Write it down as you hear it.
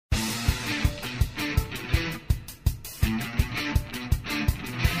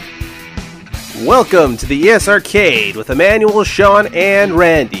Welcome to the ES Arcade with Emmanuel, Sean, and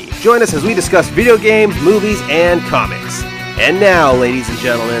Randy. Join us as we discuss video games, movies, and comics. And now, ladies and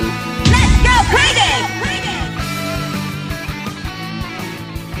gentlemen, Let's go crazy!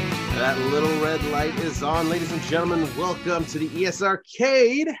 that little red light is on. Ladies and gentlemen, welcome to the ES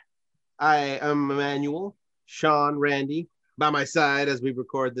Arcade. I am Emmanuel, Sean, Randy, by my side as we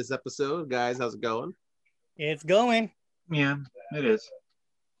record this episode. Guys, how's it going? It's going. Yeah, it is.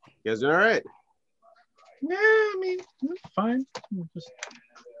 You guys doing all right? Yeah, I mean, it's fine.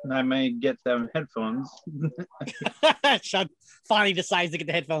 I may get them headphones. Sean finally decides to get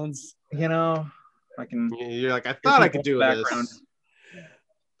the headphones. You know, I can. You're like, I thought I could do background. this.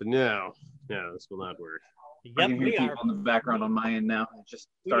 But no, this will not work. I Yep, can hear we people are. in the background on my end now. It just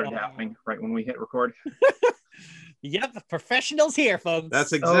started are. happening right when we hit record. Yep, professionals here, folks.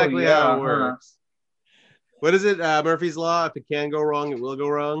 That's exactly how yeah, it works. What is it? Murphy's Law. If it can go wrong, it will go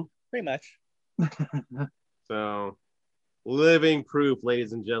wrong. Pretty much. So, living proof,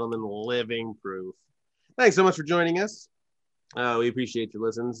 ladies and gentlemen, living proof. Thanks so much for joining us. We appreciate your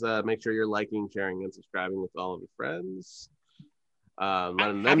listens. Make sure you're liking, sharing, and subscribing with all of your friends. Letting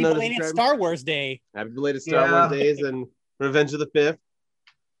them Happy know to belated subscribe. Star Wars Day. Happy belated Star Yeah. Wars Days and Revenge of the Fifth.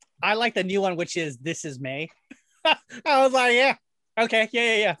 I like the new one, which is This Is May. I was like, yeah, okay,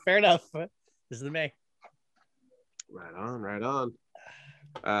 yeah, fair enough. This is the May. Right on, right on.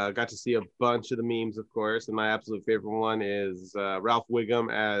 Got to see a bunch of the memes, of course, and my absolute favorite one is Ralph Wiggum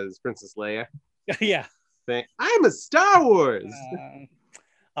as Princess Leia Yeah. saying, "I'm a Star Wars."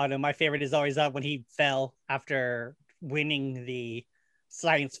 Oh no, my favorite is always when he fell after winning the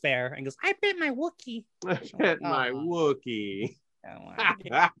science fair and goes, "I bet my Wookiee." I bet my Oh. Wookiee. Oh, wow.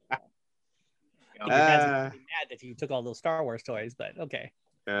 Your dad's gonna be mad that you took all those Star Wars toys, but okay.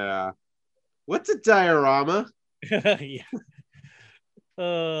 What's a diorama? Yeah.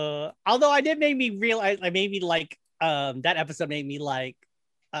 Although I did make me realize, that episode made me like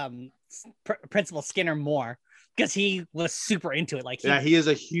Principal Skinner more because he was super into it. Like He is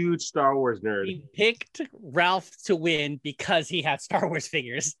a huge Star Wars nerd. he picked Ralph to win because he had Star Wars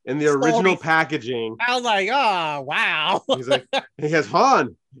figures. In the original Slowly- packaging, I was like, oh wow. he's like, he has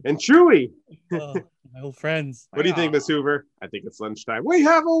Han and Chewie. Oh, my old friends. What do you think, Miss Hoover? I think it's lunchtime. We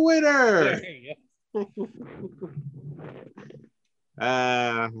have a winner.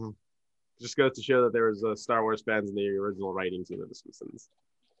 Just goes to show that there was Star Wars fans in the original writing team of The Simpsons.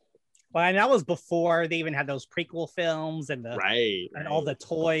 Well, and that was before they even had those prequel films and the Right. and all the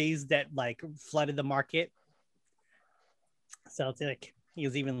toys that like flooded the market. So it's like he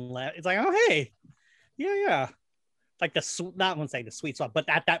was even it's like, oh hey, yeah, like not want to say the sweet spot, but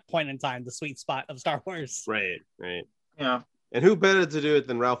at that point in time, the sweet spot of Star Wars. Right. Yeah. And who better to do it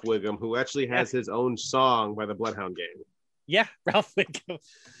than Ralph Wiggum, who actually has his own song by the Bloodhound Gang? Yeah, Ralph Wiggum.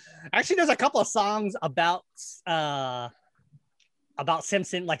 Actually, there's a couple of songs about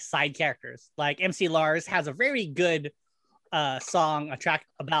Simpson like side characters. Like MC Lars has a very good a track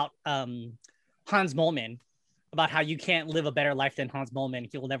about Hans Moleman, about how you can't live a better life than Hans Moleman.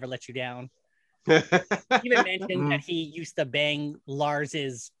 He will never let you down. He even mentioned that he used to bang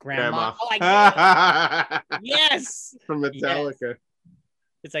Lars's grandma. Oh, yes, From Metallica. Yes.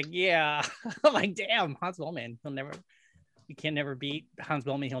 It's like, yeah. I'm like, damn, Hans Moleman. You can never beat Hans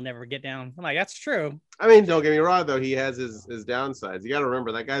Moleman. He'll never get down. I'm like, that's true. I mean, don't get me wrong, though. He has his downsides. You got to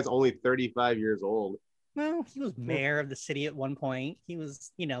remember, that guy's only 35 years old. Well, he was mayor of the city at one point. He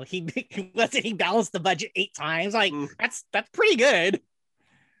was, he balanced the budget 8 times. Like, that's pretty good.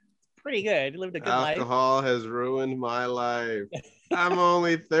 Pretty good. He lived a good life. Alcohol has ruined my life. I'm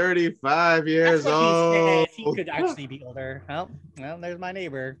only 35 years That's what old. he said. He could actually be older. Well, there's my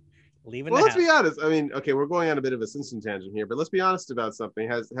neighbor. Leaving Well, the let's be house. honest. I mean, okay, we're going on a bit of a Simpson tangent here, but let's be honest about something.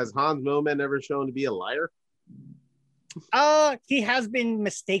 Has Hans Moleman ever shown to be a liar? He has been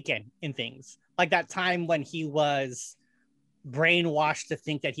mistaken in things. Like that time when he was brainwashed to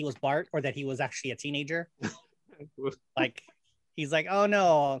think that he was Bart or that he was actually a teenager. Like he's like, oh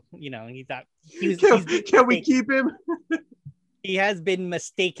no, he thought Can we keep him? He has been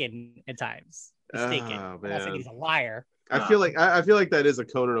mistaken at times. Mistaken. Oh, I'm not saying man. he's a liar. I feel like that is a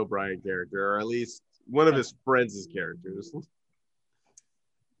Conan O'Brien character, or at least one of his friends' characters.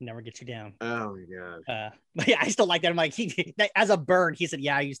 Never get you down. Oh my god. But yeah, I still like that. I'm like, as a bird, he said,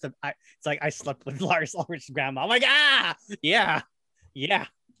 yeah, it's like I slept with Lars Ulrich's grandma. I'm like, yeah,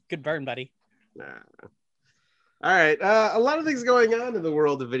 good burn, buddy. Nah. All right, a lot of things going on in the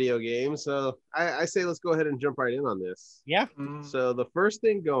world of video games, so I say let's go ahead and jump right in on this. Yeah. So the first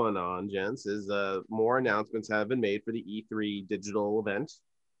thing going on, gents, is more announcements have been made for the E3 digital event.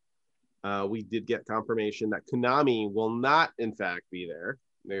 We did get confirmation that Konami will not, in fact, be there.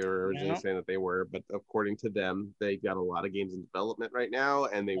 They were originally saying that they were, but according to them, they got a lot of games in development right now,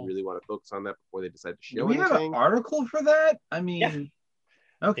 and they really want to focus on that before they decide to show Do we anything. have an article for that? I mean,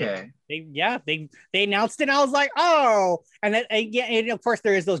 okay. They announced it, and I was like, oh, and then and of course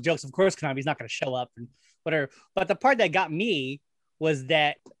there is those jokes. Of course, Konami's not going to show up and whatever. But the part that got me was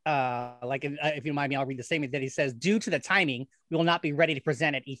that, if you mind me, I'll read the statement that he says, due to the timing, we will not be ready to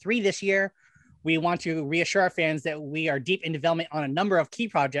present at E3 this year. We want to reassure our fans that we are deep in development on a number of key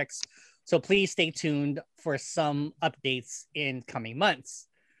projects. So please stay tuned for some updates in coming months.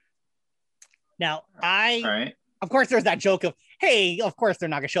 Now, of course, there's that joke of, hey, of course they're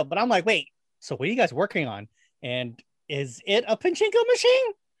not going to show up. But I'm like, wait, so what are you guys working on? And is it a pachinko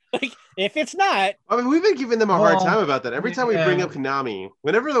machine? Like, if it's not. I mean, we've been giving them a hard time about that. Every time we bring up Konami,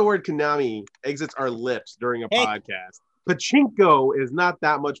 whenever the word Konami exits our lips during a podcast, pachinko is not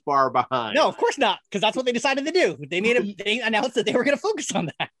that much far behind. No, of course not, because that's what they decided to do. They announced that they were going to focus on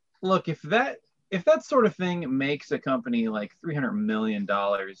that. Look, if that sort of thing makes a company like $300 million,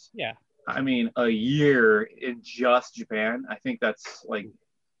 I mean, a year in just Japan, I think that's like,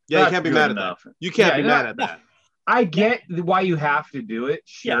 you can't be mad at that. You can't be mad at that. I get why you have to do it,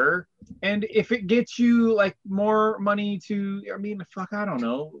 sure. Yeah. And if it gets you like more money I don't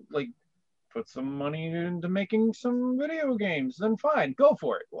know, like put some money into making some video games, then fine, go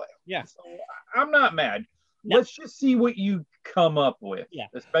for it. Yeah. So I'm not mad. No. Let's just see what you come up with,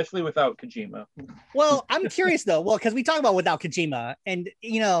 especially without Kojima. Well, I'm curious though. Well, because we talk about without Kojima, and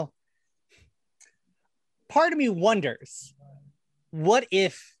part of me wonders, what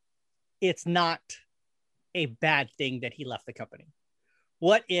if it's not a bad thing that he left the company?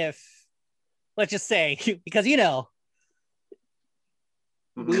 What if, let's just say, because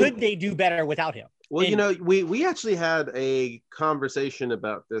could they do better without him? Well, we actually had a conversation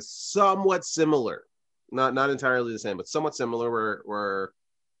about this, somewhat similar, not entirely the same, but somewhat similar, where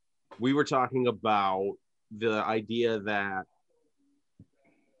we were talking about the idea that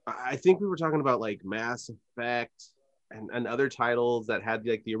I think we were talking about like Mass Effect and other titles that had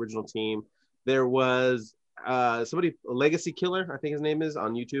like the original team. There was somebody, Legacy Killer, I think his name is,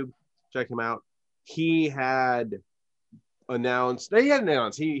 on YouTube. Check him out. He created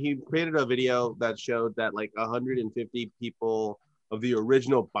a video that showed that like 150 people of the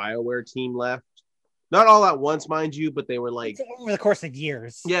original BioWare team left. Not all at once, mind you, but they were like over the course of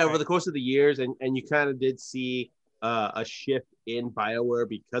years. Yeah, over the course of the years, and you kind of did see a shift in BioWare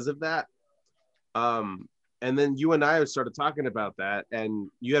because of that. And then you and I started talking about that,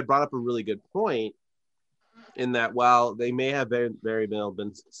 and you had brought up a really good point in that while they may have very, very well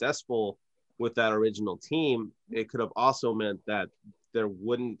been successful with that original team, it could have also meant that there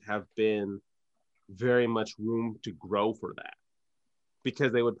wouldn't have been very much room to grow for that,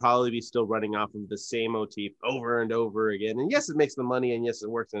 because they would probably be still running off of the same motif over and over again. And yes, it makes the money, and yes, it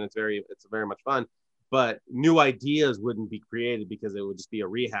works, and it's very much fun, but new ideas wouldn't be created because it would just be a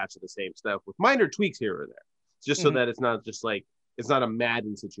rehash of the same stuff with minor tweaks here or there, just so that it's not just like, it's not a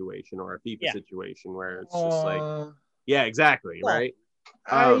Madden situation or a FIFA situation where it's just like, exactly. Well, right.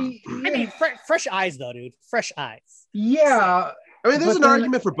 I mean, fresh eyes though, dude. Fresh eyes. Yeah. I mean, there's an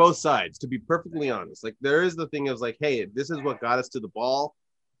argument for both sides, to be perfectly honest. Like, there is the thing of like, hey, this is what got us to the ball.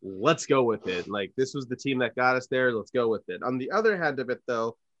 Let's go with it. Like, this was the team that got us there. Let's go with it. On the other hand of it,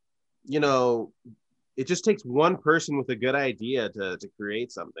 though, it just takes one person with a good idea to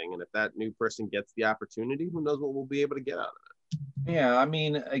create something. And if that new person gets the opportunity, who knows what we'll be able to get out of it. Yeah, I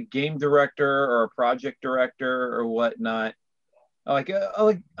mean, a game director or a project director or whatnot, like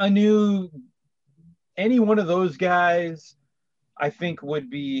a new, any one of those guys, I think would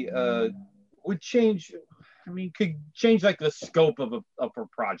change. I mean, could change like the scope of a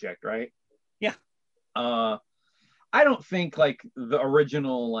project, right? Yeah. I don't think like the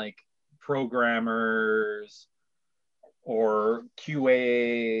original like programmers or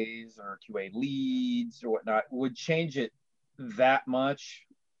QAs or QA leads or whatnot would change it that much.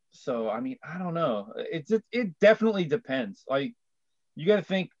 So I mean, I don't know. It definitely depends. Like, you got to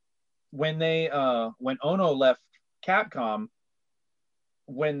think when Ono left Capcom,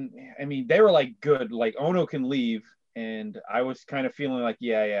 they were like, good, like Ono can leave, and I was kind of feeling like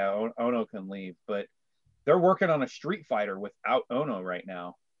Ono can leave, but they're working on a Street Fighter without Ono right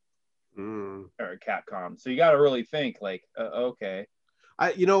now. Or Capcom. So you got to really think like, okay.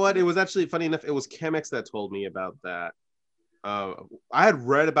 You know what? It was actually funny enough. It was Chemex that told me about that. I had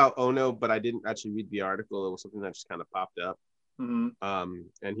read about Ono, but I didn't actually read the article. It was something that just kind of popped up. Mm-hmm.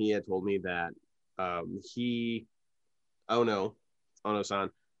 And he had told me that Ono-san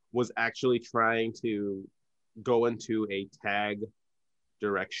was actually trying to go into a tag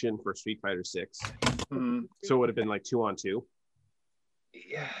direction for Street Fighter 6. Mm-hmm. So it would have been like 2-on-2.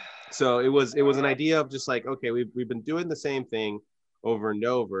 Yeah. So it was an idea of just like, okay, we've been doing the same thing over and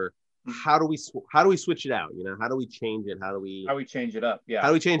over. How do we switch it out? You know, how do we change it? How do we change it up? Yeah. How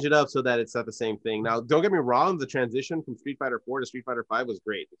do we change it up so that it's not the same thing? Now, don't get me wrong, the transition from Street Fighter 4 to Street Fighter 5 was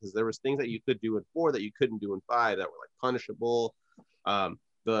great because there was things that you could do in 4 that you couldn't do in 5 that were like punishable.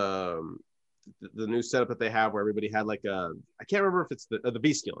 The new setup that they have where everybody had like I can't remember if it's the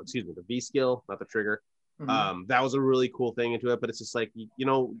V skill, excuse me, the V skill, not the trigger. That was a really cool thing into it, but it's just like, you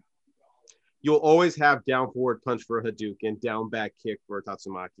know, you'll always have down forward punch for a Hadouken, down back kick for a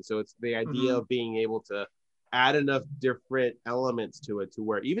Tatsumaki. So it's the idea of being able to add enough different elements to it to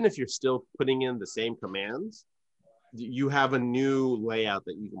where even if you're still putting in the same commands, you have a new layout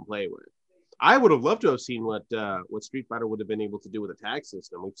that you can play with. I would have loved to have seen what Street Fighter would have been able to do with a tag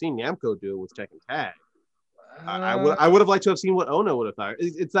system. We've seen Namco do it with Tekken Tag. I would have liked to have seen what Ono would have thought.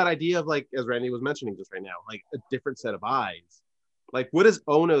 It's that idea of, like, as Randy was mentioning just right now, like a different set of eyes. Like, what does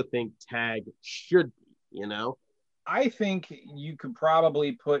Ono think tag should be, you know? I think you could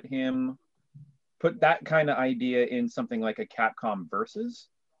probably put that kind of idea in something like a Capcom Versus.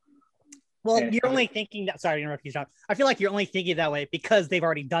 Well, you're only thinking that. Sorry to interrupt you, John. I feel like you're only thinking that way because they've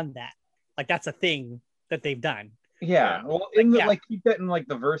already done that. Like, that's a thing that they've done. Yeah. Well, keep that in like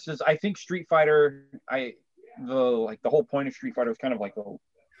the Versus. I think Street Fighter, the whole point of Street Fighter was kind of like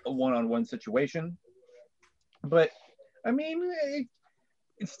a one-on-one situation. But I mean,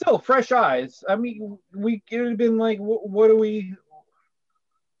 it's still fresh eyes. I mean, we could have been like, what do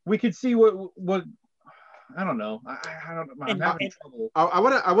we could see what I don't know. I don't know. I'm having trouble. I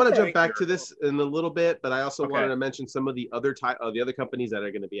want to jump back to this in a little bit, but I also wanted to mention some of the other companies that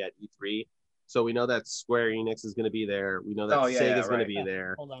are going to be at E3. So we know that Square Enix is going to be there. We know that Sega is going to be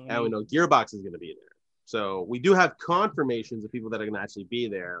there, and we know Gearbox is going to be there. So we do have confirmations of people that are going to actually be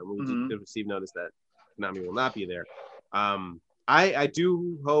there. And we did receive notice that Konami will not be there. I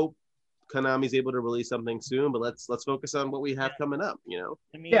do hope Konami's able to release something soon, but let's focus on what we have coming up, you know.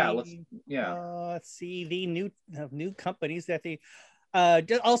 Let's see the new companies that they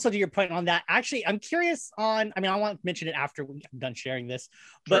also to your point on that. Actually, I'm curious on, I want to mention it after we're done sharing this,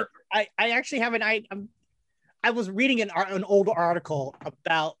 but sure. I actually have I was reading an old article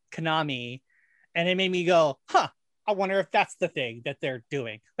about Konami and it made me go, I wonder if that's the thing that they're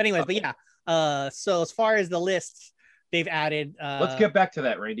doing. But anyways, so as far as the list, they've added. Let's get back to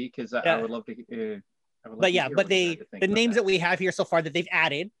that, Randy, because I would love to. The names that we have here so far that they've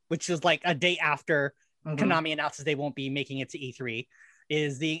added, which is like a day after Konami announces they won't be making it to E3,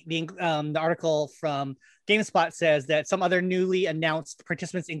 is the article from GameSpot says that some other newly announced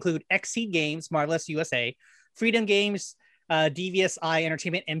participants include Xseed Games, Marvelous USA, Freedom Games, Devious Eye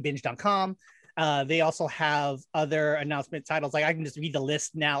Entertainment, and Binge.com. They also have other announcement titles. Like I can just read the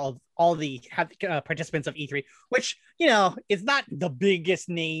list now of all the participants of E3, which, you know, is not the biggest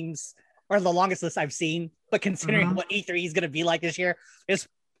names or the longest list I've seen, but considering what E3 is going to be like this year, it's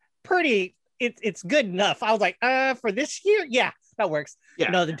pretty, it's good enough. I was like, for this year, yeah, that works. Yeah.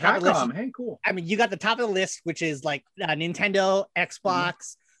 You know, the top of the list, hey, cool. I mean, you got the top of the list, which is like Nintendo,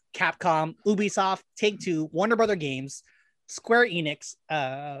 Xbox, Capcom, Ubisoft, Take-Two, Warner Brother Games, Square Enix,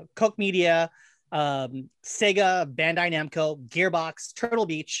 Koch Media, Sega, Bandai Namco, Gearbox, Turtle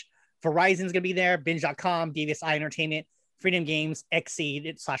Beach, Verizon's gonna be there, Binge.com, Devious Eye Entertainment, Freedom Games,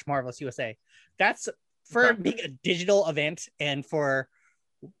 Xseed / Marvelous USA. That's for being a digital event and for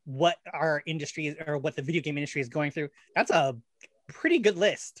what our industry or what the video game industry is going through. That's a pretty good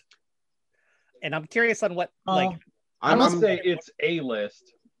list. And I'm curious on what I must say it's a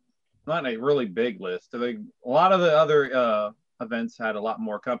list, not a really big list. A lot of the other events had a lot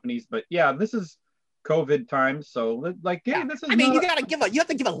more companies, but yeah, this is COVID times, so like, yeah, this is. I mean, you have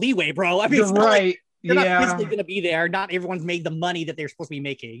to give a leeway, bro. I mean, you're right. Like, they're not physically going to be there. Not everyone's made the money that they're supposed to be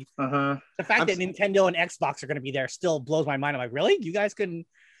making. The fact that Nintendo and Xbox are going to be there still blows my mind. I'm like, really? You guys couldn't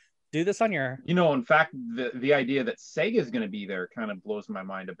do this on your? You know, in fact, the idea that Sega is going to be there kind of blows my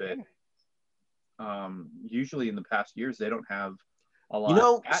mind a bit. Usually in the past years, they don't have a lot. You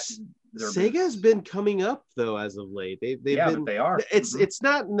know, Sega's been coming up though as of late. They've been. But they are. It's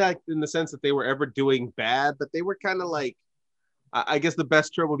not in the sense that they were ever doing bad, but they were kind of like, I guess the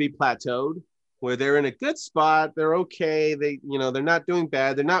best term would be plateaued, where they're in a good spot. They're okay. They're not doing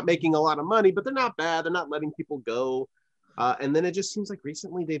bad. They're not making a lot of money, but they're not bad. They're not letting people go. And then it just seems like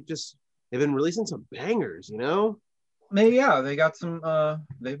recently they've been releasing some bangers, you know? They got some.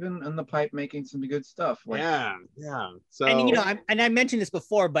 They've been in the pipe making some good stuff. Yeah. So, and I mentioned this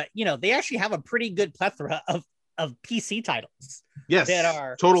before, but they actually have a pretty good plethora of PC titles. Yes, that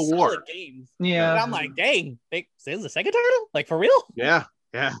are Total War games. Yeah, and I'm like, dang, this is the second title, like for real. Yeah.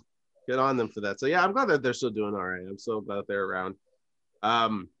 Good on them for that. So yeah, I'm glad that they're still doing all right. I'm so glad they're around.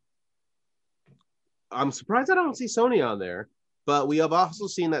 Um, I'm surprised I don't see Sony on there, but we have also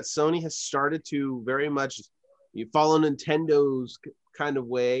seen that Sony has started to very much follow Nintendo's kind of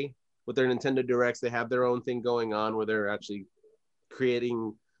way with their Nintendo Directs. They have their own thing going on where they're actually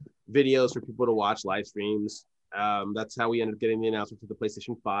creating videos for people to watch, live streams. That's how we ended up getting the announcement for the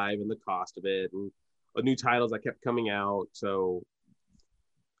PlayStation 5 and the cost of it and new titles that kept coming out. So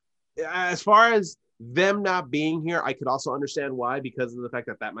as far as them not being here, I could also understand why, because of the fact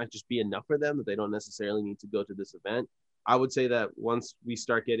that that might just be enough for them, that they don't necessarily need to go to this event. I would say that once we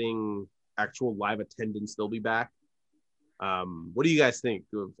start getting actual live attendance, they'll be back. What do you guys think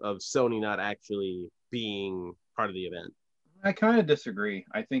of Sony not actually being part of the event? I kind of disagree.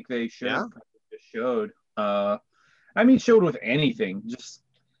 I think they should have just showed. I mean, showed with anything. Just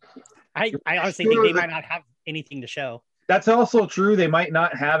I honestly think they might not have anything to show. That's also true. They might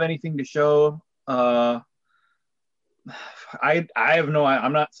not have anything to show. I have no.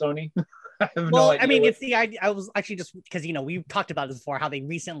 I'm not Sony. I have no idea. I mean, it's the idea. I was actually just because we talked about this before, how they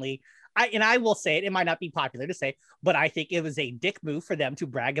recently. I will say it might not be popular to say, but I think it was a dick move for them to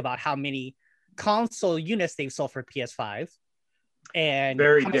brag about how many console units they've sold for PS5 and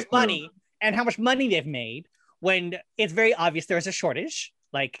how much money they've made, when it's very obvious there's a shortage.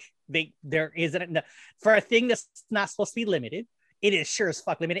 Like there isn't for a thing that's not supposed to be limited. It is sure as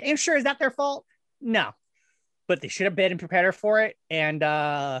fuck limited. And sure, is that their fault? No, but they should have been prepared for it. And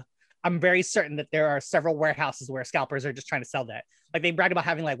I'm very certain that there are several warehouses where scalpers are just trying to sell that. Like they bragged about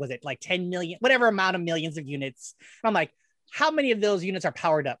having was it 10 million, whatever amount of millions of units. And I'm like, how many of those units are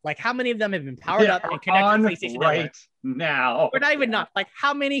powered up? Like how many of them have been powered up and connected to PlayStation Network? Now. Or not even not. Like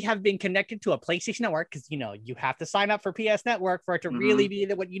how many have been connected to a PlayStation Network? Because you have to sign up for PS Network for it to really be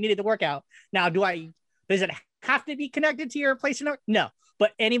what you needed to work out. Now, does it have to be connected to your PlayStation Network? No.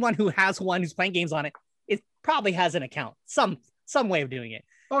 But anyone who has one who's playing games on it, it probably has an account. Some way of doing it.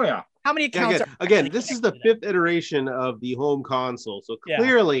 Oh yeah. How many accounts? Again, this is the 5th iteration of the home console, so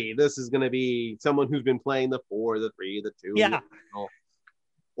clearly this is going to be someone who's been playing the 4, the 3, the 2,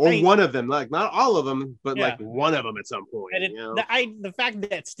 or one of them. Like not all of them, but like one of them at some point. And the fact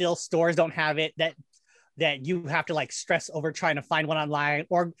that still stores don't have it, that you have to stress over trying to find one online,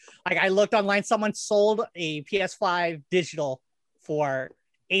 or I looked online, someone sold a PS5 digital for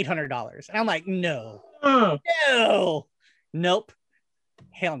 $800, and I'm like, no, nope.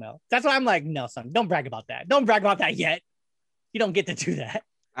 Hell no. That's why I'm like, no, son, don't brag about that. Don't brag about that yet. You don't get to do that.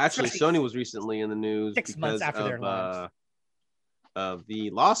 Actually, Sony was recently in the news 6 months after their launch of the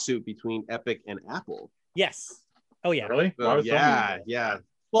lawsuit between Epic and Apple. Yes. Oh yeah. Really? So, yeah.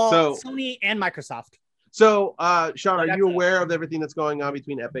 Well, Sony and Microsoft. So, Sean, are you aware of everything that's going on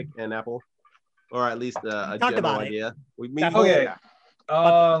between Epic and Apple, or at least a general idea? Okay.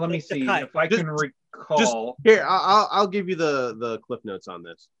 Let me see if I can recall. Just here, I'll give you the cliff notes on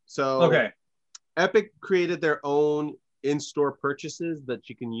this. So, okay, Epic created their own in-store purchases that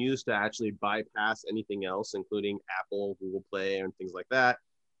you can use to actually bypass anything else, including Apple, Google Play, and things like that.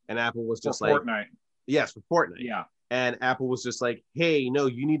 And Apple was just Fortnite. Yes, for Fortnite. Yeah. And Apple was just like, hey, no,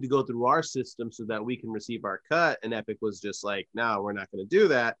 you need to go through our system so that we can receive our cut. And Epic was just like, no, we're not going to do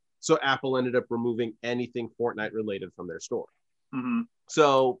that. So Apple ended up removing anything Fortnite related from their store. Mm-hmm.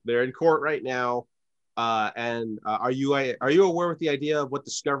 So they're in court right now. And are you aware with the idea of what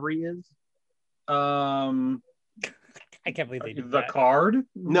Discovery is? I can't believe they did the that. Card?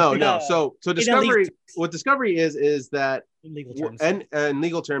 No. So Discovery, what Discovery is that in legal terms, and in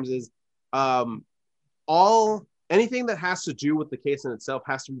legal terms is anything that has to do with the case in itself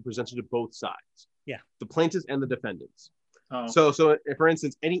has to be presented to both sides. Yeah, the plaintiffs and the defendants. Oh. So for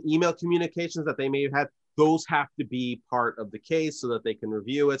instance, any email communications that they may have had, those have to be part of the case so that they can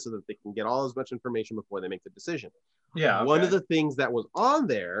review it, so that they can get all as much information before they make the decision. Yeah. Okay. One of the things that was on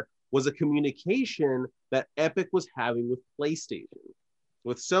there was a communication that Epic was having with PlayStation,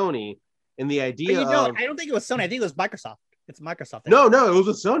 with Sony, and the idea I don't think it was Sony. I think it was Microsoft. It's Microsoft. No, it was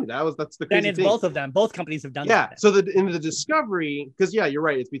with Sony. That's the crazy then it's thing. both of them. Both companies have done that. Yeah. So in the Discovery, because you're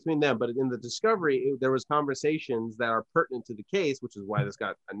right, it's between them. But in the Discovery, there was conversations that are pertinent to the case, which is why this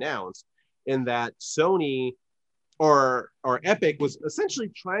got announced. In that Sony or Epic was essentially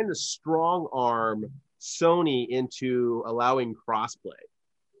trying to strong arm Sony into allowing crossplay,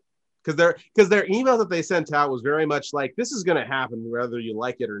 because their email that they sent out was very much like, this is going to happen whether you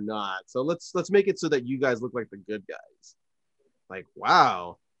like it or not. So let's make it so that you guys look like the good guys. Like,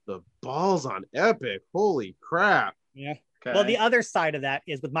 wow, the balls on Epic, holy crap. Yeah. Okay. Well, the other side of that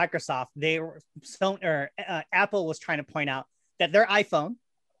is with Microsoft, Apple was trying to point out that their iPhone,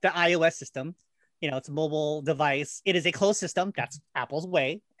 the iOS system, it's a mobile device. It is a closed system. That's Apple's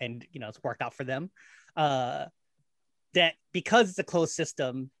way. And, it's worked out for them. that because it's a closed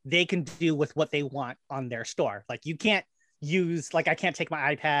system, they can do with what they want on their store. Like you can't use, like I can't take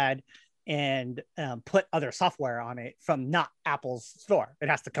my iPad and put other software on it from not Apple's store. It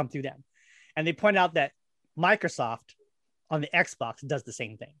has to come through them. And they point out that Microsoft on the Xbox does the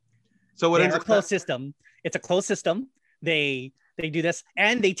same thing. So what They're ends a up closed system. It's a closed system. They do this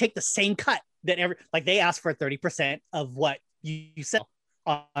and they take the same cut that like they ask for 30% of what you sell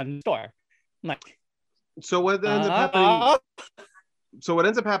on the store. I'm like, so what ends up happening? So what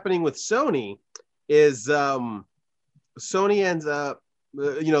ends up happening with Sony is Sony ends up,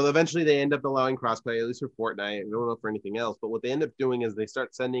 eventually they end up allowing crossplay, at least for Fortnite. I don't know for anything else, but what they end up doing is they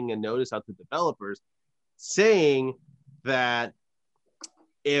start sending a notice out to developers saying that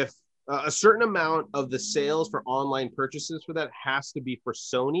if a certain amount of the sales for online purchases for that has to be for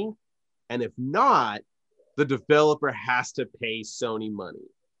Sony, and if not, the developer has to pay Sony money.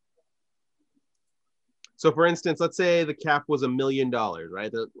 So for instance, let's say the cap was $1 million,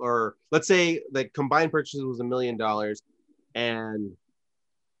 right? Or let's say the combined purchases was $1 million, and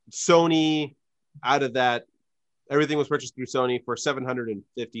Sony, out of that, everything was purchased through Sony for $750,000.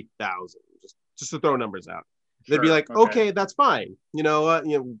 Just to throw numbers out. They'd be like, okay, that's fine.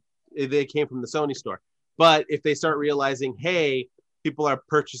 They came from the Sony store. But if they start realizing, hey, people are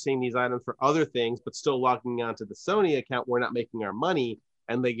purchasing these items for other things, but still logging onto the Sony account, we're not making our money,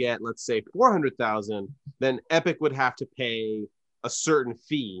 and they get, let's say, $400,000, then Epic would have to pay a certain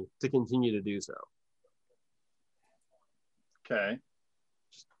fee to continue to do so. Okay.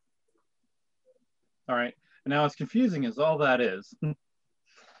 All right. Now, as confusing as all that is.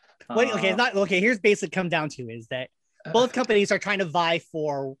 Okay, it's not okay. Here's basic come down to is that both companies are trying to vie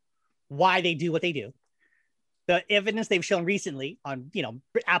for why they do what they do. The evidence they've shown recently on,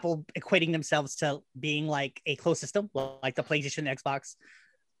 Apple equating themselves to being like a closed system, like the PlayStation and Xbox,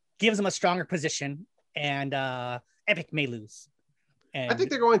 gives them a stronger position, and Epic may lose. And I think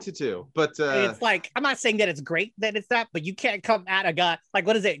they're going to too, but it's like, I'm not saying that it's great that it's that, but you can't come at a guy like,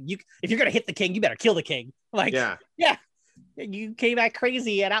 what is it? If you're gonna hit the king, you better kill the king. Like, yeah. You came back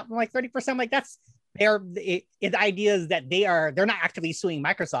crazy at out like 30%. Like that's the idea is that they're not actively suing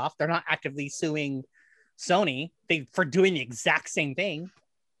Microsoft. They're not actively suing Sony for doing the exact same thing.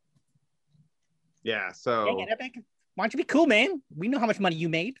 Yeah. So dang it, Epic, why don't you be cool, man? We know how much money you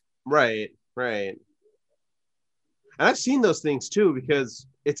made. Right. And I've seen those things too, because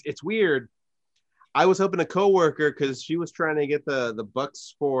it's weird. I was helping a coworker because she was trying to get the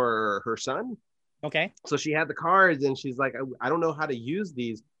bucks for her son. Okay. So she had the cards and she's like, I don't know how to use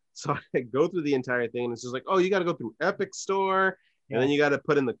these. So I go through the entire thing and it's just like, oh, you got to go through Epic Store. Yeah. And then you got to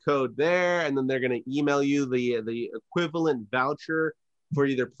put in the code there. And then they're going to email you the equivalent voucher for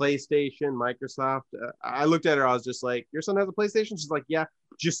either PlayStation, Microsoft. I looked at her. I was just like, your son has a PlayStation? She's like, yeah,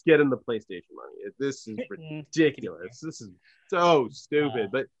 just get him the PlayStation money. This is ridiculous. This is so stupid.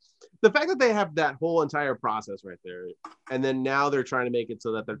 But the fact that they have that whole entire process right there, and then now they're trying to make it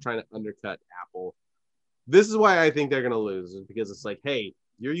so that they're trying to undercut Apple. This is why I think they're going to lose, is because it's like, hey,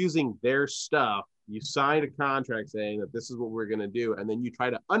 you're using their stuff. You signed a contract saying that this is what we're going to do. And then you try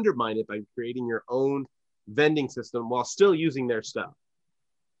to undermine it by creating your own vending system while still using their stuff.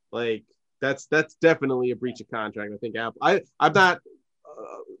 Like that's definitely a breach of contract. I think Apple, I'm not,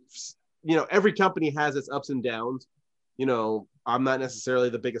 every company has its ups and downs. I'm not necessarily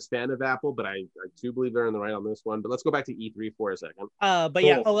the biggest fan of Apple, but I do believe they're in the right on this one. But let's go back to E3 for a second. But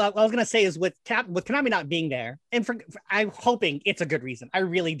yeah, what I was gonna say is with Konami not being there, and I'm hoping it's a good reason. I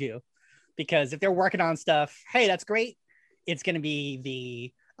really do, because if they're working on stuff, hey, that's great. It's gonna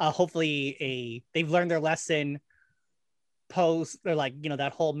be hopefully they've learned their lesson post, or like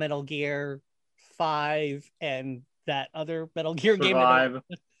that whole Metal Gear 5 and that other Metal Gear game.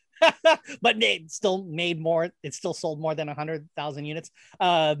 But it still made more. It still sold more than 100,000 units.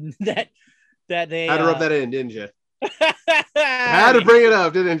 That they had to rub that in, didn't you? Had to bring it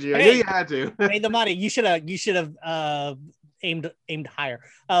up, didn't you? I knew you had to. Made the money. You should have aimed higher.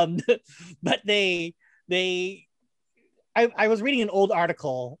 But I was reading an old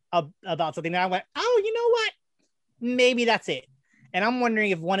article about something, and I went, oh, you know what? Maybe that's it. And I'm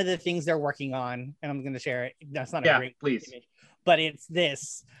wondering if one of the things they're working on, and I'm going to share it. That's not a great image, but it's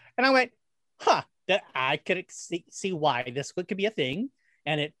this. And I went, that I could see why this could be a thing.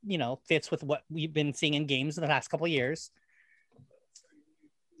 And it, fits with what we've been seeing in games in the last couple of years.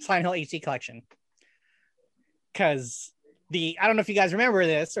 Silent Hill HD Collection. Because I don't know if you guys remember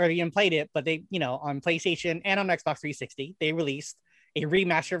this or even played it, but they, on PlayStation and on Xbox 360, they released a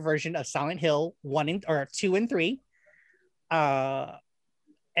remastered version of Silent Hill 2 and 3.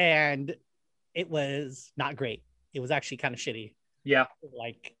 And it was not great. It was actually kind of shitty. Yeah.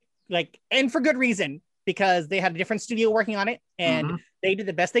 Like, and for good reason. because they had a different studio working on it and they did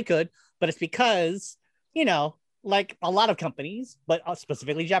the best they could. But it's because, you know, like a lot of companies, but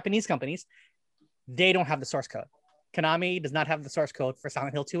specifically Japanese companies, they don't have the source code. Konami does not have the source code for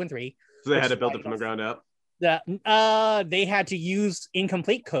Silent Hill 2 and 3. So they had to build it from the ground up. They had to use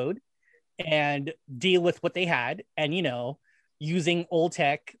incomplete code and deal with what they had. And, you know, using old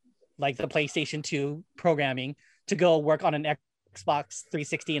tech, like the PlayStation 2 programming to go work on an Xbox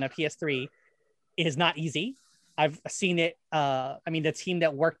 360 and a PS3 is not easy. I've seen it. I mean, the team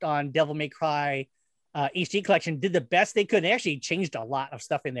that worked on Devil May Cry HD Collection did the best they could. They actually changed a lot of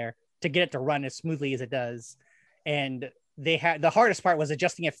stuff in there to get it to run as smoothly as it does. And they had the hardest part was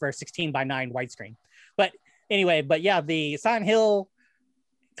adjusting it for 16:9 widescreen. But anyway, yeah, the Silent Hill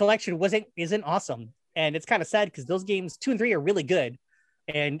collection isn't awesome. And it's kind of sad because those games 2 and 3 are really good.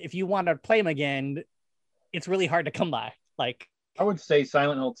 And if you want to play them again, it's really hard to come by. Like, I would say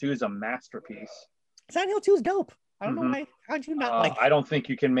Silent Hill 2 is a masterpiece. Silent Hill 2 is dope. I don't know why. How'd you not like? I don't think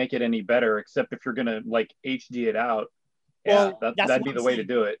you can make it any better, except if you're gonna like HD it out. Well, Yeah, that'd be the way to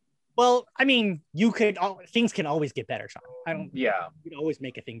do it. Well, I mean, things can always get better, Sean. You can always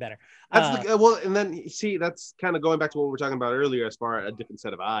make a thing better. That's and then see, that's kind of going back to what we were talking about earlier, as far as a different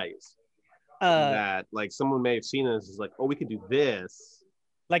set of eyes. That like someone may have seen this is like, oh, we could do this.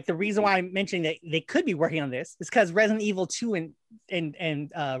 Like the reason why I'm mentioning that they could be working on this is because Resident Evil 2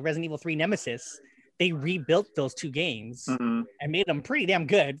 and Resident Evil 3 Nemesis, they rebuilt those 2 games and made them pretty damn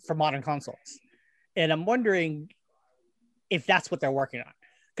good for modern consoles. And I'm wondering if that's what they're working on.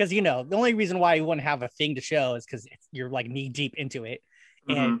 Because, you know, the only reason why you wouldn't have a thing to show is because you're like knee deep into it.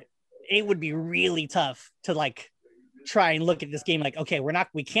 And it would be really tough to like try and look at this game like, okay,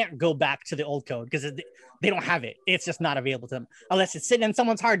 we can't go back to the old code because they don't have it. It's just not available to them unless it's sitting in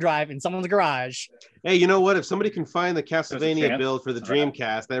someone's hard drive in someone's garage. Hey, you know what? If somebody can find the Castlevania build for the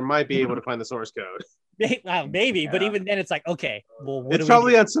Dreamcast, they might be able to find the source code. Maybe, but even then it's like, okay, well, it's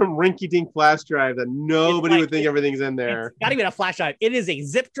probably on some rinky-dink flash drive that nobody would think everything's in there. It's not even a flash drive. It is a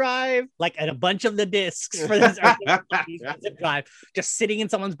zip drive, like, and a bunch of the discs for this zip drive just sitting in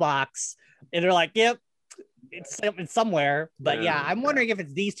someone's box. And they're like, yep, it's somewhere. But yeah, I'm wondering if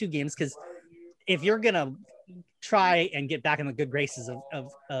it's these 2 games, because if you're gonna try and get back in the good graces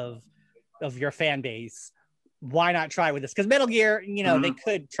of your fan base, why not try with this? Because Metal Gear, you know, they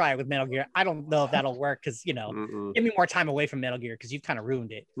could try with Metal Gear. I don't know if that'll work because, you know, give me more time away from Metal Gear because you've kind of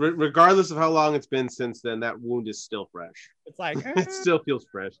ruined it. Regardless of how long it's been since then, that wound is still fresh. It's like it still feels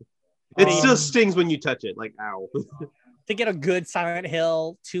fresh. It still stings when you touch it. Like, ow. To get a good Silent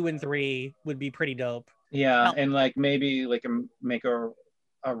Hill 2 and 3 would be pretty dope. Yeah, and like maybe like make a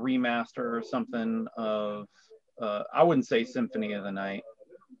remaster or something of I wouldn't say Symphony of the Night.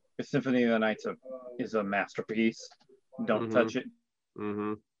 Symphony of the Night is a masterpiece. Don't touch it.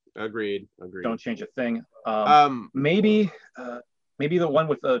 Agreed. Don't change a thing. Maybe the one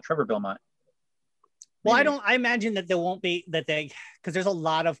with Trevor Belmont. Maybe. Well, I imagine that there won't be because there's a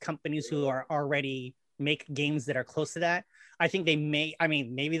lot of companies who are already make games that are close to that. I think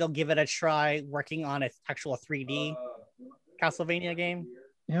maybe they'll give it a try working on an actual 3D Castlevania game.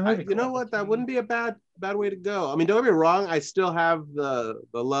 Yeah, you know what? That wouldn't be a bad way to go. I mean, don't get me wrong. I still have the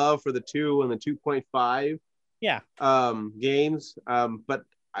love for the 2 and the 2.5 games, but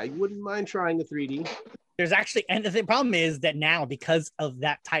I wouldn't mind trying the 3D. There's actually, and the problem is that now, because of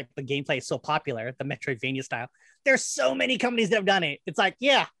that type of gameplay is so popular, the Metroidvania style, there's so many companies that have done it. It's like,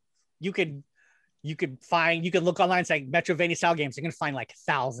 yeah, you could look online and say Metroidvania style games. You're gonna find like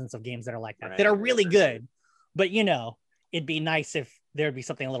thousands of games that are like that that are really good. But you know, it'd be nice if there'd be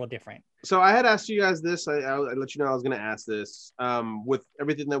something a little different. So I had asked you guys this. I'll let you know I was going to ask this. With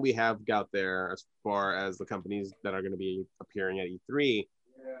everything that we have out there as far as the companies that are going to be appearing at E3,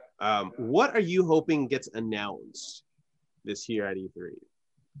 what are you hoping gets announced this year at E3?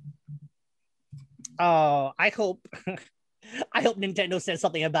 Oh, I hope Nintendo says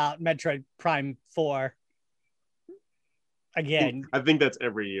something about Metroid Prime 4. Again, I think that's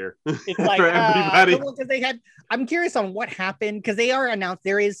every year. It's like for everybody. Because I'm curious on what happened because they are announced.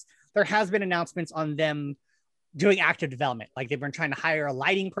 There has been announcements on them doing active development. Like they've been trying to hire a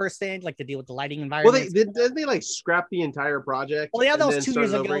lighting person, like to deal with the lighting environment. Well, did they like scrap the entire project? Well, yeah, that was 2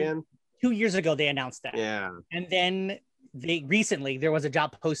 years ago. 2 years ago they announced that. Yeah, and then there was a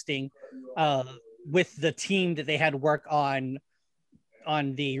job posting with the team that they had work on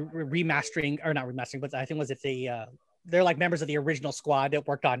the remastering, or not remastering, but I think they're like members of the original squad that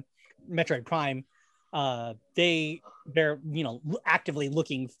worked on Metroid Prime. They're actively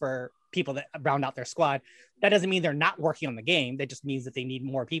looking for people that round out their squad. That doesn't mean they're not working on the game. That just means that they need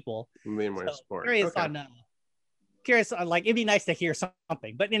more people. Support. Curious on like it'd be nice to hear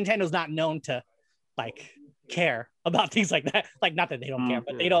something, but Nintendo's not known to like care about things like that. Like, not that they don't care,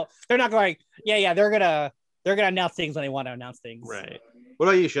 but yeah. they're not going, yeah, they're gonna announce things when they want to announce things. Right. What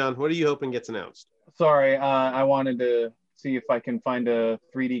about you, Sean? What are you hoping gets announced? Sorry, I wanted to see if I can find a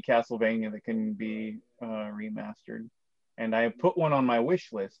 3D Castlevania that can be remastered, and I put one on my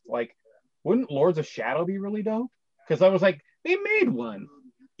wish list. Like, wouldn't Lords of Shadow be really dope? Because I was like, they made one.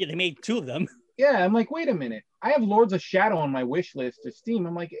 Yeah, they made 2 of them. Yeah, I'm like, wait a minute. I have Lords of Shadow on my wish list to Steam.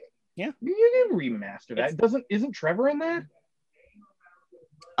 I'm like, yeah, you can remaster that. Isn't Trevor in that?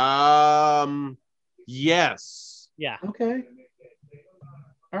 Yes. Yeah. Okay.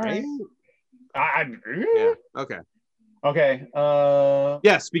 All right. Yeah. Okay. Okay.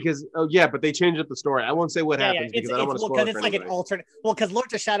 Yes, because but they changed up the story. I won't say what happens because I don't want to spoil it because for it's like anybody. an alternate. Well, because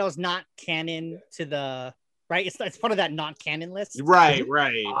Lords of Shadow is not canon to the right. It's part of that non-canon list. Right.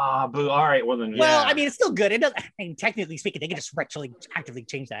 But all right. Well then. Well, Yeah. I mean, it's still good. It does. I mean, technically speaking, they can just actively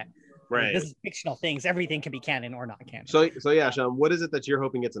change that. Right. I mean, this is fictional things. Everything can be canon or not canon. So yeah, Sean, what is it that you're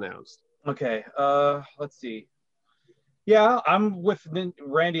hoping gets announced? Okay. Let's see. Yeah, I'm with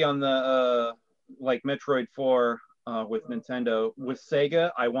Randy on the like Metroid 4 with Nintendo. With Sega,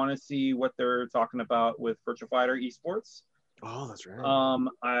 I want to see what they're talking about with Virtua Fighter Esports. Oh, that's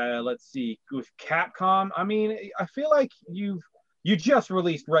right. Let's see. With Capcom, I mean, I feel like you just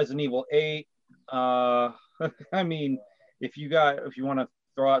released Resident Evil 8. I mean, if you want to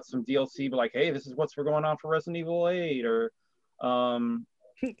throw out some DLC, but like, hey, this is what's going on for Resident Evil 8, or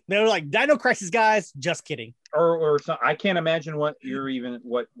They're like Dino Crisis guys. Just kidding. Or some, I can't imagine why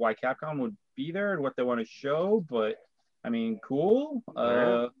Capcom would be there and what they want to show, but I mean, cool.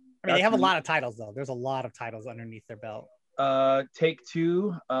 I mean, they have a lot of titles though. There's a lot of titles underneath their belt.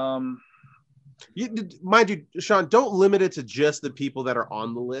 Take-Two. Mind you, Sean, don't limit it to just the people that are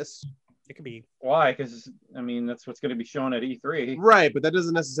on the list. It could be. Why? Because I mean, that's what's going to be shown at E3. Right, but that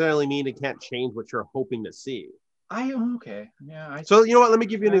doesn't necessarily mean it can't change what you're hoping to see. Okay. Yeah. So you know what? Let me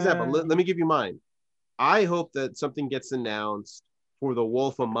give you an example. Let me give you mine. I hope that something gets announced for The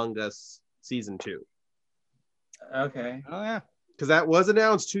Wolf Among Us Season 2. Okay. Oh yeah. Because that was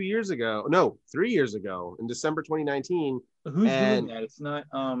announced 3 years ago, in December 2019. Who's doing that? It's not.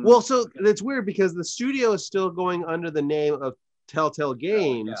 Well, so it's weird because the studio is still going under the name of Telltale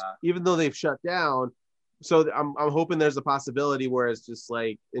Games, even though they've shut down. So I'm hoping there's a possibility where it's just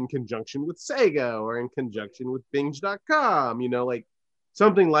like in conjunction with Sega or in conjunction with Binge.com, like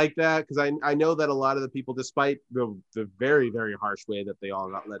something like that. Because I know that a lot of the people, despite the very, very harsh way that they all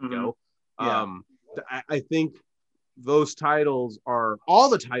got let go, I think those titles are all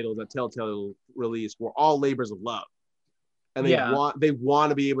the titles that Telltale released were all labors of love, and they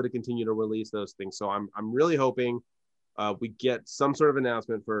want to be able to continue to release those things. So I'm really hoping we get some sort of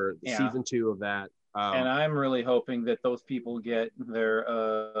announcement for season 2 of that. And I'm really hoping that those people get their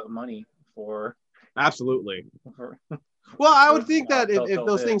money for. Absolutely. Well, I would think that if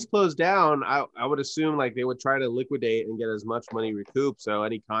those things close down, I would assume like they would try to liquidate and get as much money recouped. So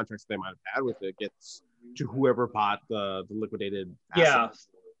any contracts they might have had with it gets to whoever bought the liquidated assets.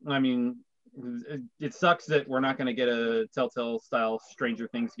 Yeah, I mean, it sucks that we're not going to get a Telltale style Stranger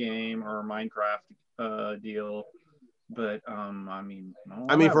Things game or Minecraft deal. But I mean,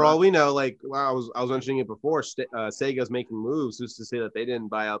 for all we know, like I was mentioning it before, Sega's making moves who's to say that they didn't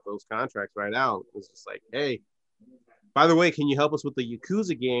buy out those contracts right out. It's just like, hey, by the way, can you help us with the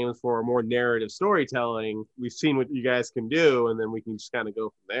Yakuza games for more narrative storytelling? We've seen what you guys can do, and then we can just kind of go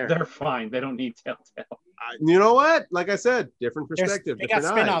from there. They're fine. They don't need Telltale. You know what? Like I said, different perspective. They got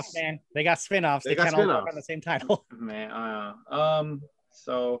spin-offs, man. They got spin-offs. They can't all work on the same title. Man,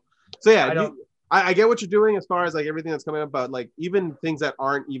 so yeah, I get what you're doing as far as like everything that's coming up, but like even things that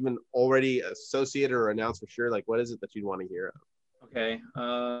aren't even already associated or announced for sure, like what is it that you'd want to hear of? Okay,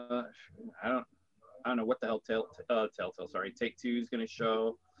 I don't know what the hell Telltale. Sorry, Take-Two is going to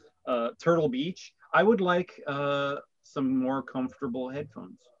show. Turtle Beach. I would like some more comfortable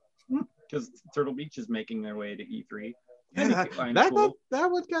headphones because Turtle Beach is making their way to E3. Yeah, that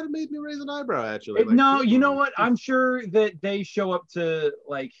one kind of made me raise an eyebrow actually. You know what? I'm sure that they show up to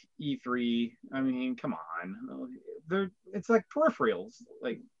like E3. I mean, come on, it's like peripherals.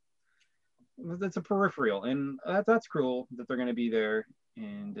 Like that's a peripheral, and that's cool that they're going to be there.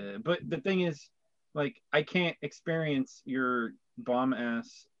 And but the thing is, like, I can't experience your bomb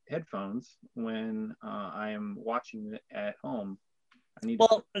ass headphones when I am watching it at home.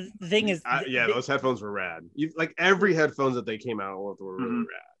 The thing is, those headphones were rad. Like every headphones that they came out with were really rad.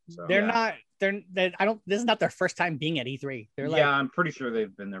 So. This is not their first time being at E3. I'm pretty sure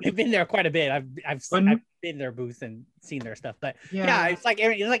they've been there. They've been there quite a bit. I've been in their booth and seen their stuff. But it's like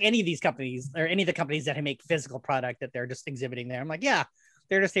any of these companies or any of the companies that make physical product that they're just exhibiting there. I'm like,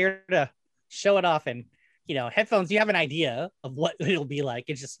 they're just here to show it off. And headphones, you have an idea of what it'll be like.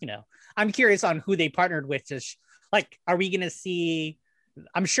 It's just I'm curious on who they partnered with. Like, are we gonna see?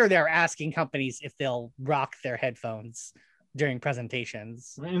 I'm sure they're asking companies if they'll rock their headphones during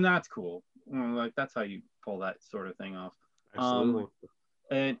presentations. And that's cool. Like, that's how you pull that sort of thing off. Absolutely.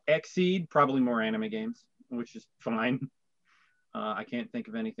 And Xseed, probably more anime games, which is fine. I can't think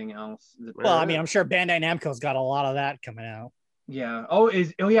of anything else. Well, I mean, I'm sure Bandai Namco's got a lot of that coming out. Yeah. Oh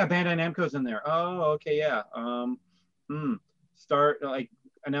yeah, Bandai Namco's in there. Oh, okay, yeah.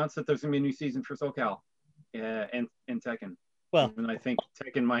 Announce that there's gonna be a new season for SoCal. Yeah, and Tekken. Well, and I think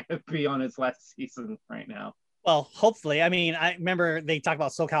Tekken might be on its last season right now. Well, hopefully. I mean, I remember they talked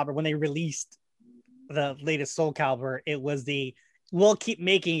about Soul Calibur when they released the latest Soul Calibur. It was we'll keep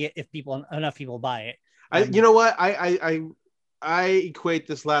making it if enough people buy it. You know what? I equate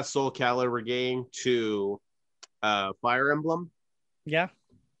this last Soul Calibur game to Fire Emblem. Yeah.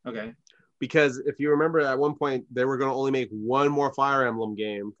 Okay. Because if you remember, at one point they were going to only make one more Fire Emblem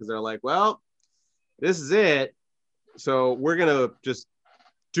game because they're like, well, this is it. So we're going to just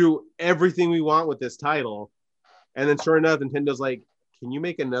do everything we want with this title. And then sure enough, Nintendo's like, can you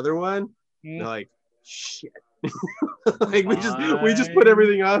make another one? And they're like, shit. Like we just put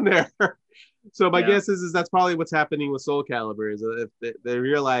everything on there. So my guess is that's probably what's happening with Soul Calibur is if they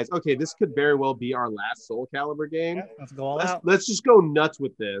realize, okay, this could very well be our last Soul Calibur game. Yeah, let's go all out. Let's just go nuts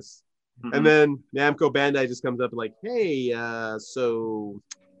with this. Mm-hmm. And then Namco Bandai just comes up and like, hey, so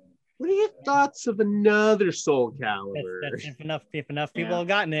what are your thoughts of another Soul Calibur? That's if enough people have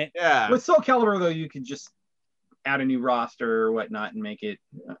gotten it. Yeah. With Soul Calibur though, you could just add a new roster or whatnot and make it.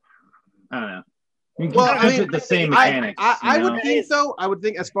 I don't know. Well, I mean, the same mechanics. I would think though. I would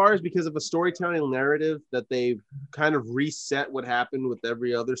think as far as because of a storytelling narrative that they've kind of reset what happened with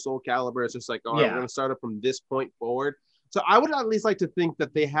every other Soul Calibur. It's just like, we're going to start up from this point forward. So I would at least like to think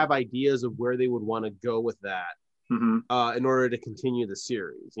that they have ideas of where they would want to go with that in order to continue the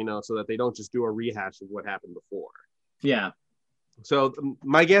series. So that they don't just do a rehash of what happened before. Yeah. So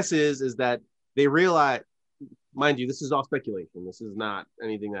my guess is that they realize. Mind you, this is all speculation. This is not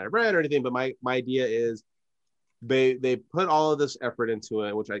anything that I've read or anything, but my idea is they put all of this effort into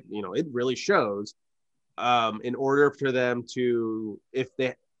it, which it really shows, in order for them to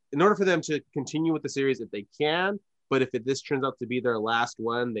continue with the series if they can, but if this turns out to be their last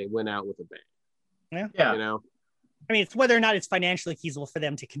one, they went out with a bang. Yeah. I mean, it's whether or not it's financially feasible for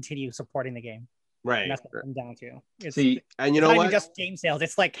them to continue supporting the game. Right. And that's what it comes down to. And you know what? Not even just game sales.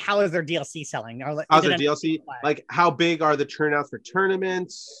 It's like, how is their DLC selling? How's their DLC? Like, how big are the turnouts for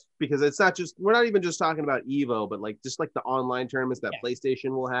tournaments? Because it's not just, we're not even just talking about Evo, but like just like the online tournaments that PlayStation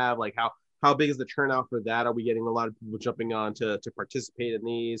will have. Like, how big is the turnout for that? Are we getting a lot of people jumping on to participate in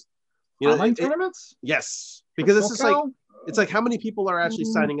these? Online tournaments? Yes. Because it's just like, it's like how many people are actually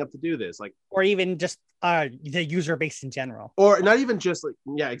signing up to do this? Like, or even just the user base in general, or not even just like,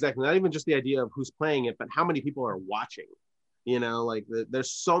 exactly, not even just the idea of who's playing it, but how many people are watching. Like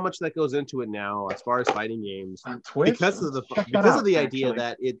there's so much that goes into it now as far as fighting games on Twitch because of the idea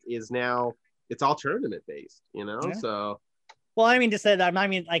that it is now it's all tournament based. So. Well, I mean, just say that. I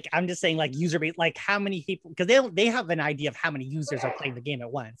mean, like, I'm just saying, like, user base, like, how many people? Because they have an idea of how many users are playing the game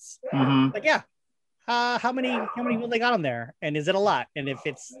at once. Mm-hmm. Like, how many people they got on there, and is it a lot? And if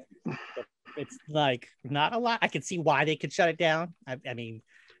it's like not a lot, I could see why they could shut it down. I mean,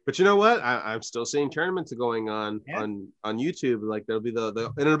 but you know what? I'm still seeing tournaments going on YouTube. Like there'll be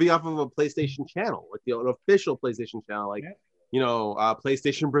and it'll be off of a PlayStation channel, like an official PlayStation channel. Like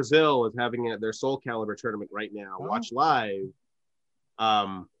PlayStation Brazil is having their Soul Calibur tournament right now. Watch live.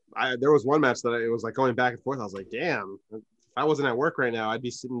 There was one match that it was like going back and forth. I was like, damn. If I wasn't at work right now, I'd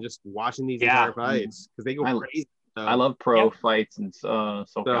be sitting just watching these entire fights because they go crazy. So, I love pro fights and so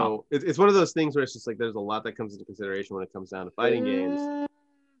it's one of those things where it's just like there's a lot that comes into consideration when it comes down to fighting games.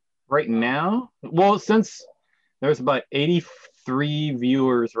 Right now, well, since there's about 83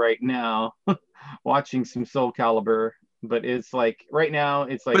 viewers right now watching some Soul Calibur, but it's like right now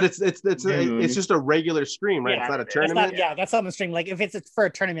it's like. But it's just a regular stream, right? It's not a tournament. That's not a stream. Like if it's for a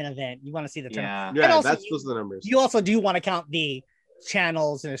tournament event, you want to see the tournament. Yeah, also, those are the numbers. You also do want to count the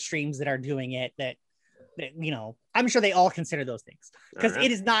channels and the streams that are doing it. That I'm sure they all consider those things because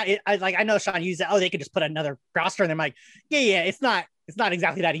it is not. I know Sean used that. Oh, they could just put another roster, and I'm like, it's not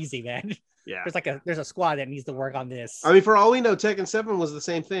exactly that easy, man. Yeah, there's a squad that needs to work on this. I mean, for all we know, Tekken 7 was the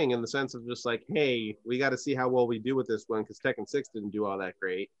same thing in the sense of just like, hey, we got to see how well we do with this one because Tekken 6 didn't do all that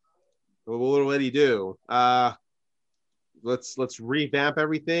great. Well, what did he do? Let's revamp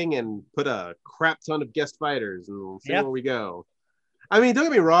everything and put a crap ton of guest fighters and we'll see where we go. I mean, don't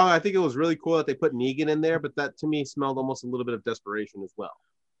get me wrong. I think it was really cool that they put Negan in there, but that to me smelled almost a little bit of desperation as well.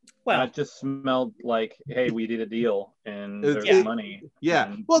 Well, That just smelled like, hey, we did a deal and It's- there's yeah. money.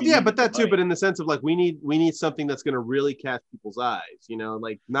 Yeah. and Well, we yeah, need but the that too. money. But in the sense of like, we need something that's going to really catch people's eyes. You know,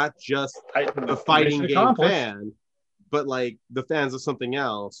 like not just the fighting Mission game accomplished. fan, but like the fans of something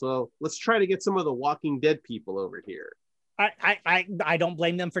else. So let's try to get some of the Walking Dead people over here. I don't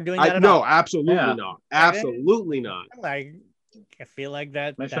blame them for doing that at No, all. absolutely Yeah. not. Absolutely not. Like, I feel like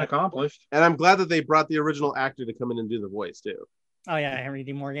that. Mission that accomplished. And I'm glad that they brought the original actor to come in and do the voice too. oh yeah, Henry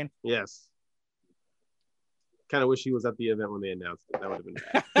D. Morgan. Yes. Kind of wish he was at the event when they announced it. That would have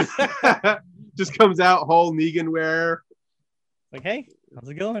been bad. Just comes out whole Negan wear Like, hey, how's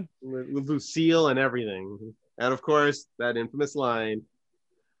it going? with Lucille and everything. And of course, that infamous line,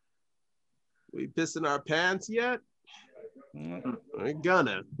 "We pissing our pants yet? We're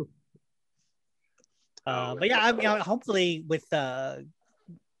gonna." But yeah, I mean, hopefully with I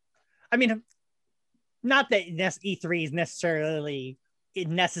mean, not that E3 is necessarily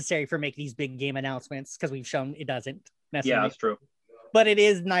necessary for making these big game announcements, because we've shown it doesn't Yeah, necessarily. that's true. But it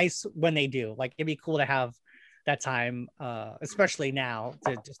is nice when they do. Like, it'd be cool to have that time, especially now,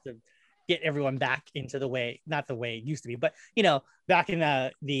 to just to get everyone back into the way, not the way it used to be, but you know, back in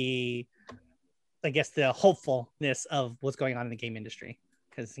the I guess the hopefulness of what's going on in the game industry,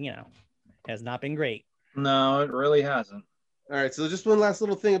 because you know, it has not been great. No, it really hasn't. All right, so just one last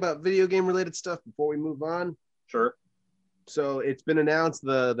little thing about video game related stuff before we move on. Sure. So it's been announced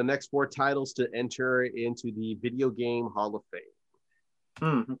the next 4 titles to enter into the Video Game Hall of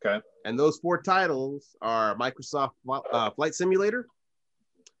Fame. Okay. And those 4 titles are Microsoft Flight Simulator,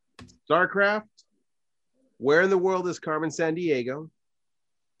 StarCraft, Where in the World is Carmen Sandiego,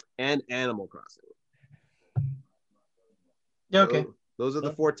 and Animal Crossing. Yeah. Okay. So those are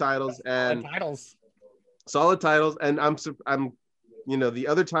the 4 titles, and Titles. solid titles. And I'm you know, the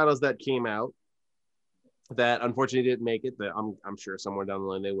other titles that came out that unfortunately didn't make it, that I'm sure somewhere down the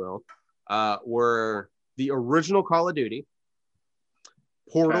line they will, were the original Call of Duty,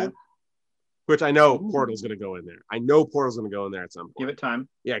 Portal, Okay. which I know Portal's going to go in there. I know Portal's going to go in there at some point. Give it time.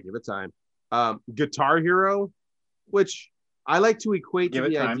 Yeah, give it time. Guitar Hero, which I like to equate Give to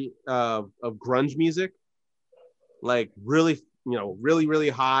it the time. idea of grunge music, like really, you know, really, really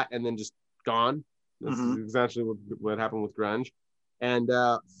hot and then just gone. That's Mhm. exactly what happened with grunge. And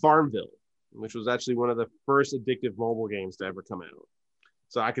Farmville, which was actually one of the first addictive mobile games to ever come out.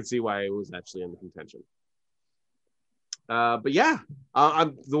 So I could see why it was actually in the contention. But yeah,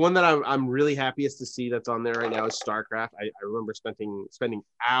 I'm the one that I'm really happiest to see that's on there right now is StarCraft. I remember spending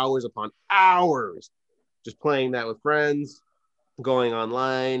hours upon hours just playing that with friends, going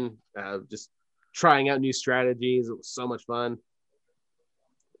online, just trying out new strategies. It was so much fun.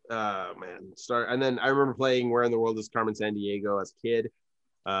 Man, and then I remember playing Where in the World is Carmen Sandiego as a kid,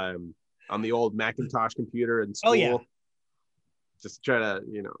 on the old Macintosh computer in school. Oh, yeah. Just try to,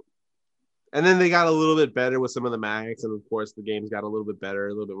 you know. And then they got a little bit better with some of the Macs, and of course the games got a little bit better,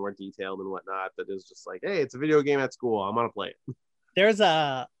 a little bit more detailed and whatnot. But it was just like, hey, it's a video game at school. I'm gonna play it. There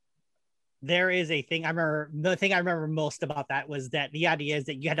is a thing I remember. The thing I remember most about that was that the idea is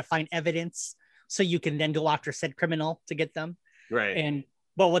that you had to find evidence so you can then go after said criminal to get them. Right.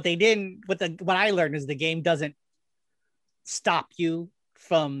 But what they didn't, what I learned is the game doesn't stop you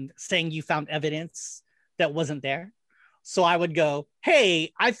from saying you found evidence that wasn't there. So I would go,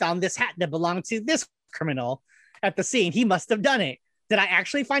 hey, I found this hat that belonged to this criminal at the scene. He must have done it. Did I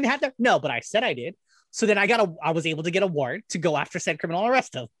actually find the hat there? No, but I said I did. So then I was able to get a warrant to go after said criminal and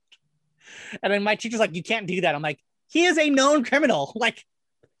arrest him. And then my teacher's like, you can't do that. I'm like, he is a known criminal. Like,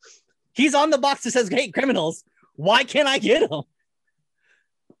 he's on the box that says, hey, criminals. Why can't I get him?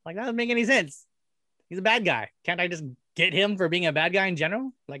 Like, that doesn't make any sense. He's a bad guy. Can't I just get him for being a bad guy in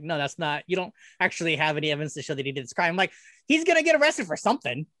general? Like, no, that's not, you don't actually have any evidence to show that he did this crime. Like, he's going to get arrested for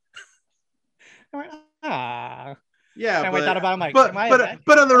something. I'm like, Yeah, and I thought about it, I'm like, but am I a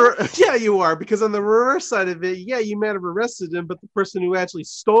bad on the yeah, you are, because on the reverse side of it, yeah, you might have arrested him, but the person who actually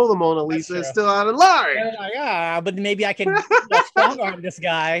stole the Mona Lisa is true. still out of line. And I'm like, but maybe I can strong arm this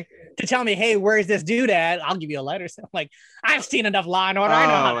guy to tell me, hey, where's this dude at? I'll give you a letter. So I'm like, I've seen enough Law and Order. I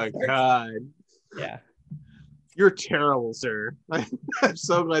know how Oh my this works. god, Yeah. you're terrible, sir. I'm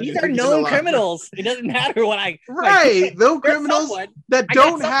so glad These you're are thinking known a lot. criminals. It doesn't matter what I Right, like, those there's criminals someone- that I got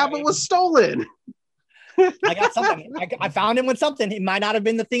don't have somebody. what was stolen. I got something. I found him with something. It might not have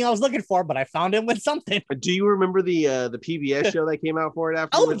been the thing I was looking for, but I found him with something. Do you remember the PBS show that came out for it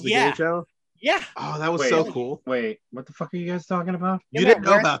afterwards? The yeah. game show. Yeah. Oh, that was Wait. so cool. Wait, what the fuck are you guys talking about? You Yeah, didn't but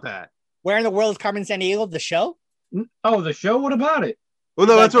know where- about that. Where in the world is Carmen Sandiego? The show? Oh, the show? What about it? Well,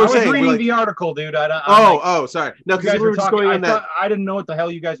 no, that's I what was I'm saying. reading We're like, the article, dude. sorry. No, You because guys we were just talking. going on that. I didn't know what the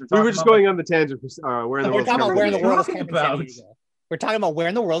hell you guys were We talking about. were just going on the tangent for where in the We're world. talking about where in the world is talking Carmen about? Sandiego. We're talking about where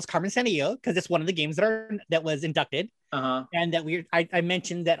in the world is Carmen Sandiego, because it's one of the games that was inducted. And that I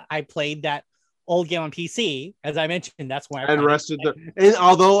mentioned that I played that old game on PC. As I mentioned, that's where I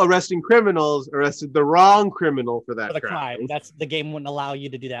although arresting criminals, arrested the wrong criminal for that crime. That's the game wouldn't allow you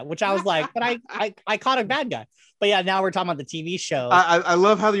to do that, which I was like, but I caught a bad guy. But yeah, now we're talking about the TV show. I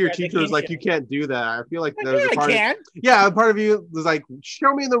love how your teacher was like, you can't do that. I feel like there's a part of, part of you was like,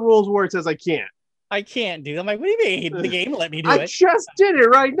 show me the rules where it says I can't. I can't do. I'm like, what do you mean? The game let me do it. I just did it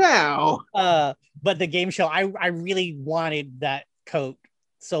right now. But the game show, I really wanted that coat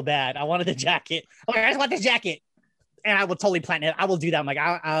so bad. I wanted the jacket. I'm like, I just want this jacket, and I will totally plant it. I will do that. I'm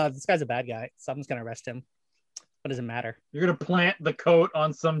like, this guy's a bad guy, so I'm just gonna arrest him. What does it matter? You're gonna plant the coat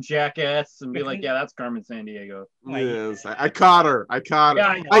on some jackass and be like, yeah, that's Carmen Sandiego. Yes, I caught her. I caught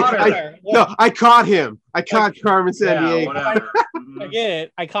her. Yeah, I caught him. I caught Carmen Sandiego. Yeah, whatever. I get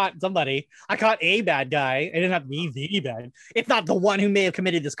it. I caught somebody. I caught a bad guy. It didn't have to be the bad. It's not the one who may have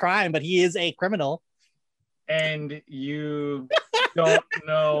committed this crime, but he is a criminal. And you don't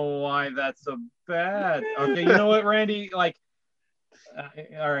know why that's so bad. Okay, you know what, Randy? Like,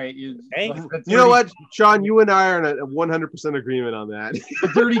 all right, you know what, Sean? You and I are in a 100% agreement on that. A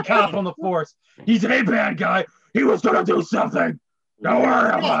dirty cop on the force. He's a bad guy. He was gonna do something. Don't worry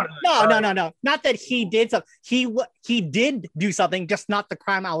about it. No. Not that he did something. He did do something, just not the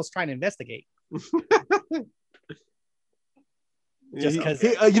crime I was trying to investigate. Just because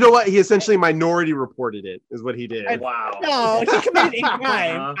you know what, he essentially minority reported it is what he did. Wow. No, he committed a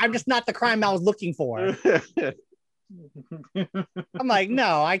crime. I'm just not the crime I was looking for. I'm like,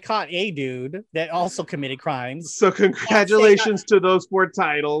 no, I caught a dude that also committed crimes. So congratulations to those 4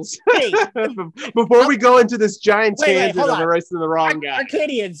 titles. Hey, before we go into this giant tangent of arresting the wrong guy.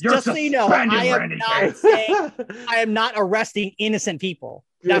 Arcadians, just so you know, I am not arresting innocent people.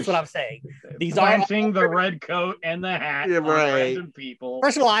 That's what I'm saying. These are the red coat and the hat. Yeah, right. Random people.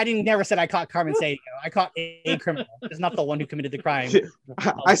 First of all, I never said I caught Carmen Sandiego. I caught a criminal. It's not the one who committed the crime.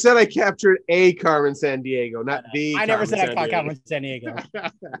 I said I captured a Carmen Sandiego, not the. I never said I caught Carmen Sandiego.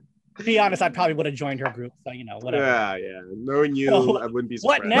 To be honest, I probably would have joined her group. So whatever. Yeah. Knowing you, I wouldn't be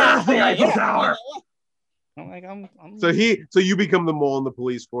surprised. What now? The Eiffel Tower. I'm like, I'm. So you become the mole in the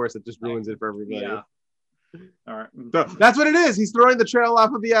police force that just ruins it for everybody. Yeah. All right. So that's what it is. He's throwing the trail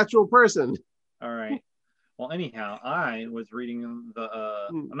off of the actual person. All right. Well, anyhow, I was reading the.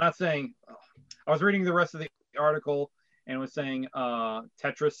 I'm not saying. I was reading the rest of the article and it was saying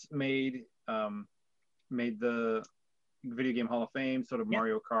Tetris made the Video Game Hall of Fame. So did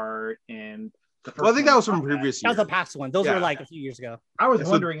Mario Kart and. I think that was from previous years. That was the past one. Those were like a few years ago. I was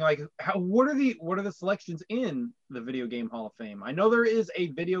wondering, like, what are the selections in the Video Game Hall of Fame? I know there is a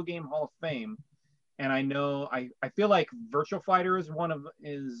Video Game Hall of Fame. And I know I feel like Virtual Fighter is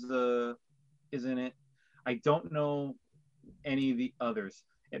in it. I don't know any of the others.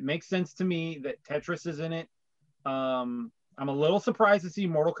 It makes sense to me that Tetris is in it. I'm a little surprised to see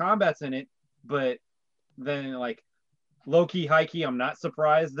Mortal Kombat's in it, but then like low key, high key, I'm not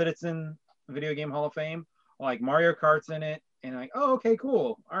surprised that it's in the Video Game Hall of Fame. Like Mario Kart's in it, and like, oh, okay,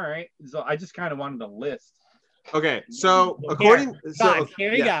 cool, all right. So I just kind of wanted a list. Okay, so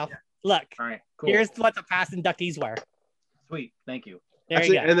here you go. Look, all right, cool. Here's what the past inductees were. Sweet, thank you.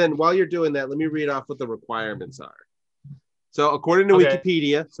 Actually, and then while you're doing that, let me read off what the requirements are. So according to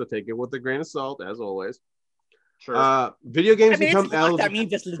Wikipedia, so take it with a grain of salt, as always. Sure. Video games become eligible. That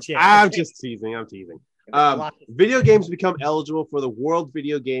means just legit. I'm just teasing. Video games become eligible for the World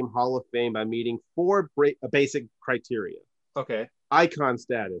Video Game Hall of Fame by meeting 4 basic criteria. Okay. Icon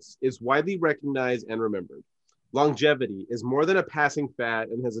status is widely recognized and remembered. Longevity is more than a passing fad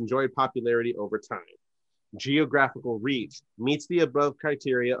and has enjoyed popularity over time. Geographical reach meets the above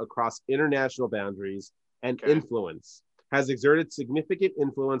criteria across international boundaries, and influence has exerted significant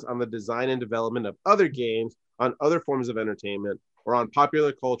influence on the design and development of other games, on other forms of entertainment, or on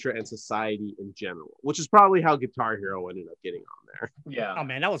popular culture and society in general, which is probably how Guitar Hero ended up getting on there. Yeah. Oh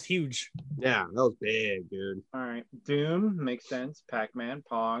man, that was huge. Yeah, that was big, dude. All right. Doom makes sense. Pac-Man,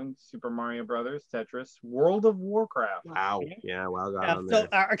 Pong, Super Mario Brothers, Tetris, World of Warcraft. Wow. Yeah, wow, got on there.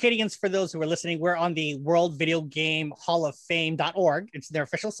 So Arcadians, for those who are listening, we're on the World Video Game Hall of Fame.org. It's their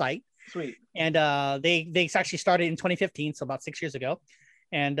official site. Sweet. And they actually started in 2015, so about 6 years ago.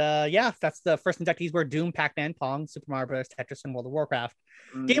 And that's the first inductees were Doom, Pac-Man, Pong, Super Mario Bros., Tetris, and World of Warcraft.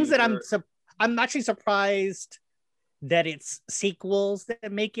 Games that I'm actually surprised that it's sequels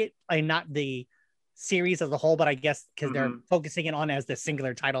that make it, like not the series as a whole, but I guess because they're focusing it on as the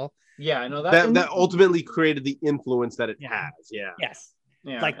singular title. Yeah, I know that ultimately created the influence that it has. Yeah. Yes.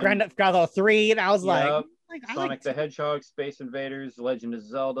 Yeah. Like Grand Theft Auto 3, and I was like, I Sonic like the Hedgehog, Space Invaders, Legend of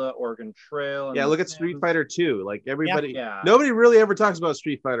Zelda, Oregon Trail. And Yeah, The look at Street Sims. Fighter 2. Like everybody, Yeah. nobody really ever talks about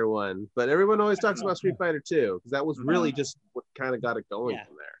Street Fighter 1, but everyone always talks about Street Fighter 2 because that was really just what kind of got it going Yeah.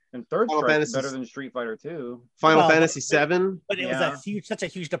 from there. And Third Final Strike's Fantasy- better than Street Fighter 2. Final Well, Fantasy 7. but it was Yeah. such a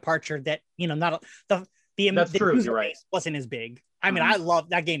huge departure that not the That's true, user you're right. base wasn't as big. I mean, Mhm. I love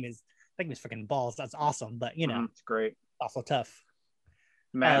that game. Is freaking balls. That's awesome, but It's great. also tough.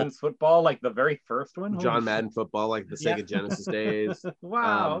 Madden's football, like the very first one. John Holy Madden football, like the Sega Yeah. Genesis days. shit.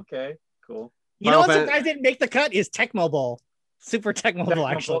 Wow. Um, Okay. Cool. You know Final what surprised didn't make the cut is Tecmo Bowl, Super Tecmo Bowl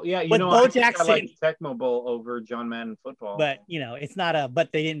actually. Yeah, you With know, Bo I think Jackson. I like Tecmo Bowl over John Madden football. But it's not a.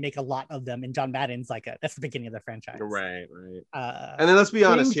 But they didn't make a lot of them, and John Madden's that's the beginning of the franchise. Right. Uh, And then let's be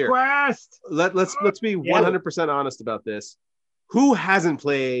honest King's here. Quest! Let's be 100% honest about this. Who hasn't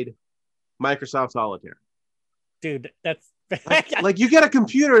played Microsoft Solitaire? dude, that's Like you get a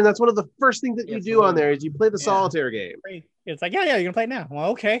computer, and that's one of the first things that you Yes, do on Lord. there is you play the Yeah. Solitaire game. it's like you're gonna play it now.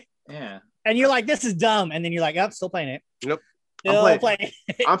 Well, okay. Yeah. And you're like, this is dumb, and then you're like, oh, still playing it. Nope. Still I'm playing.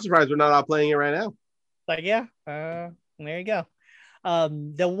 I'm surprised we're not all playing it right now. Like, yeah, there you go.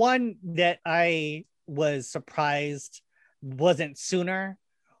 The one that I was surprised wasn't sooner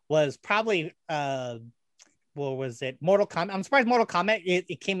was probably what was it? Mortal Kombat. I'm surprised Mortal Kombat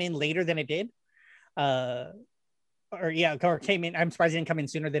it came in later than it did. Or came in. I'm surprised it didn't come in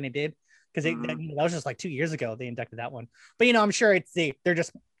sooner than it did because that was just like 2 years ago they inducted that one. But I'm sure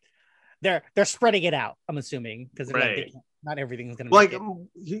they're spreading it out. I'm assuming because Right. not everything's gonna Like, make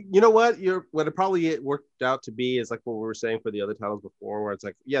it. you know what? What it probably worked out to be is like what we were saying for the other titles before, where it's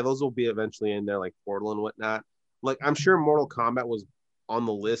like, yeah, those will be eventually in there, like Portal and whatnot. Like, I'm sure Mortal Kombat was on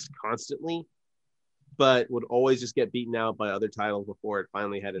the list constantly, but would always just get beaten out by other titles before it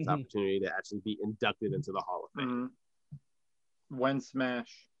finally had its opportunity to actually be inducted into the Hall of Fame. When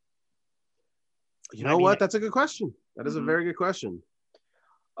Smash? You know what? That's a good question. That is a very good question.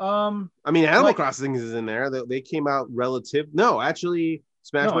 I mean, Animal Crossing is in there. They came out No, actually,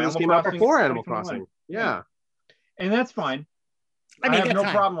 Smash Bros. Came out before Animal Crossing. Yeah. And that's fine. I mean, I have no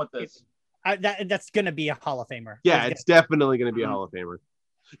problem with this. That's going to be a Hall of Famer. Yeah, it's definitely going to be a Hall of Famer.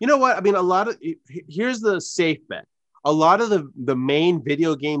 You know what? I mean, here's the safe bet. A lot of the main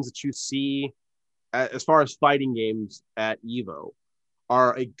video games that you see as far as fighting games at EVO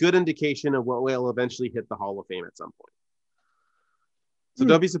are a good indication of what will eventually hit the Hall of Fame at some point. So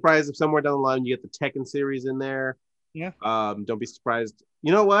don't be surprised if somewhere down the line you get the Tekken series in there. Yeah. Don't be surprised.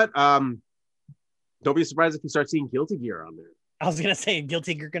 You know what? Don't be surprised if you start seeing Guilty Gear on there. I was gonna say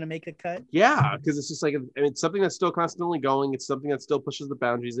Guilty Gear gonna make a cut. Yeah, because it's just like it's something that's still constantly going. It's something that still pushes the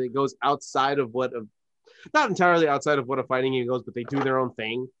boundaries. It goes outside of not entirely outside of what a fighting game goes, but they do their own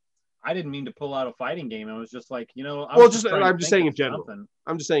thing. I didn't mean to pull out a fighting game. I was just like, I'm just saying in general.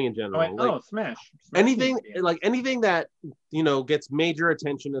 I'm just saying in general. Oh, Smash. Anything that gets major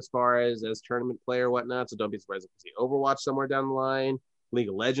attention as far as tournament play or whatnot. So don't be surprised if you see Overwatch somewhere down the line, League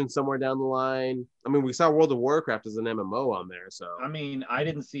of Legends somewhere down the line. I mean, we saw World of Warcraft as an MMO on there. So I mean, I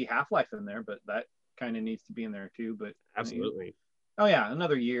didn't see Half-Life in there, but that kind of needs to be in there too. But absolutely. Oh yeah,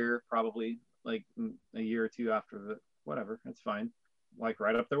 another year probably, like a year or two after the whatever. It's fine. Like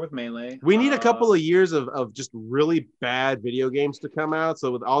right up there with Melee. We need a couple of years of just really bad video games to come out,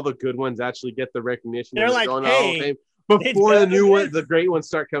 so with all the good ones actually get the recognition. They're like, hey, before the new ones, the great ones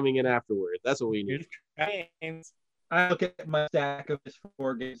start coming in afterward. That's what we need. I look at my stack of just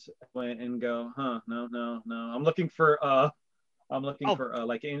 4 games and go, no. I'm looking for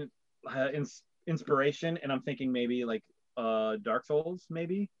like inspiration, and I'm thinking maybe like Dark Souls,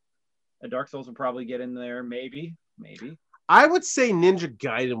 maybe. Dark Souls will probably get in there, maybe. I would say Ninja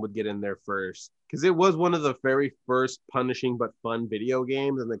Gaiden would get in there first because it was one of the very first punishing but fun video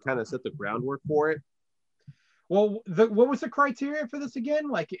games, and they kind of set the groundwork for it. Well, what was the criteria for this again?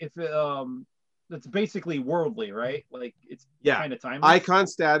 Like, if it's basically worldly, right? Like, it's kind of timeless. Icon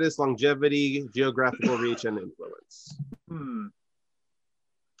status, longevity, geographical reach, and influence.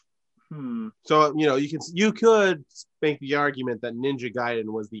 So you could make the argument that Ninja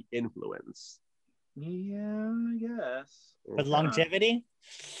Gaiden was the influence. Yeah, I guess. But longevity?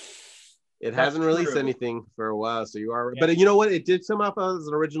 It hasn't released anything for a while, so you are. Yeah. But you know what? It did come up as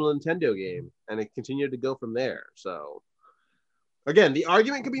an original Nintendo game, and it continued to go from there. So, again, the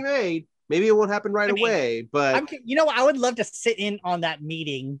argument could be made. Maybe it won't happen right away, but I would love to sit in on that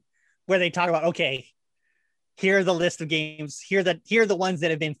meeting where they talk about, okay, here are the list of games. Here are the ones that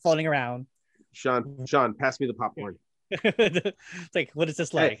have been floating around. Sean, pass me the popcorn. It's like, what is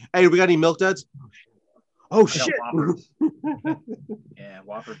this like? Hey, we got any Milk Duds? Oh shit! Whoppers. Yeah,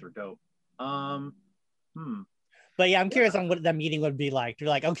 Whoppers are dope. But yeah, I'm curious on what that meeting would be like. You're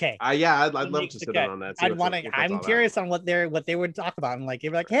like, okay, Yeah, I'd what love makes to the sit cut? in on that. I'd want to. I'm curious on what they would talk about. And like, they'd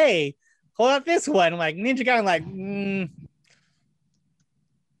be like, hey, hold up this one. I'm like Ninja Gaiden, like,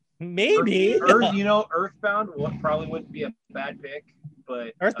 maybe Earthbound probably wouldn't be a bad pick,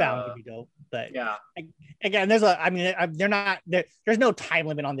 but Earthbound would be dope. But yeah, again, there's no time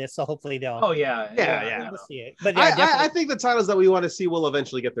limit on this, so hopefully they'll. Oh yeah. We'll see it. But yeah, I think the titles that we want to see will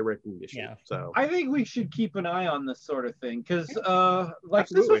eventually get their recognition. Yeah. So I think we should keep an eye on this sort of thing because like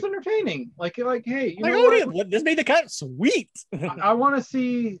Absolutely. this was entertaining. Like hey, you like, know what? This made the cut. Sweet. I want to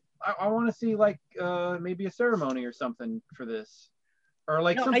see. I want to see like maybe a ceremony or something for this, or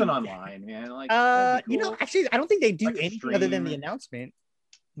like something online, man. Like that'd be cool. actually, I don't think they do Like a anything other than the stream. announcement.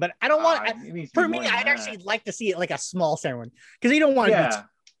 But I don't want. For me, I'd actually like to see it like a small ceremony because you don't want to. Yeah.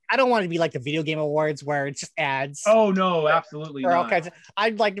 I don't want to be like the video game awards where it's just ads. Oh no, absolutely or all not. kinds of,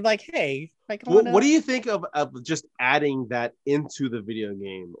 I'd like to be like, hey, like, what do you think of just adding that into the video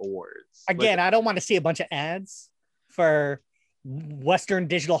game awards? Again, I don't want to see a bunch of ads for Western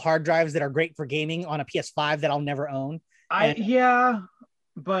digital hard drives that are great for gaming on a PS5 that I'll never own.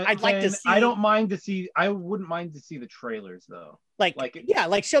 But I'd like to see. I don't mind to see. I wouldn't mind to see the trailers though. Like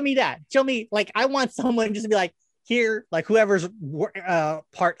show me that. Show me, like, I want someone just to be like, here, like whoever's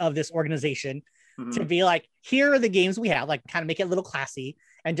part of this organization to be like, here are the games we have, like kind of make it a little classy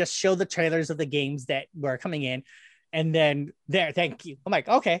and just show the trailers of the games that were coming in. And then thank you. I'm like,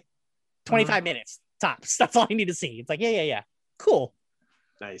 okay, 25 minutes tops. That's all I need to see. It's like, yeah. Cool.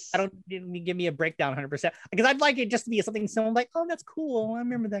 Nice. I don't give me a breakdown 100% because I'd like it just to be something someone like, oh, that's cool. I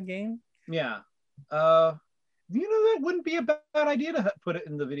remember that game. Yeah. That wouldn't be a bad idea to put it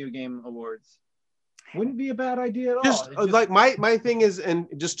in the video game awards. Wouldn't be a bad idea at all. Like my thing is, and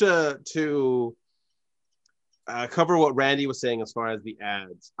just to cover what Randy was saying as far as the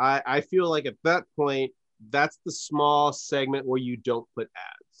ads, I feel like at that point, that's the small segment where you don't put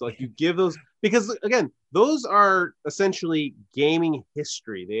ads. Like you give those, because again, those are essentially gaming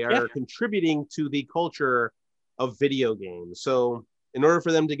history. They are contributing to the culture of video games. So in order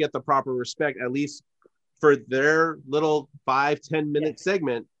for them to get the proper respect, at least for their little 5-10 minute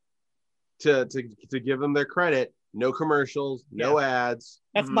segment, to give them their credit, no commercials, no ads.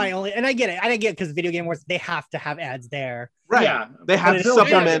 That's my only, and I get it because video game awards, they have to have ads there, right? Yeah, they have to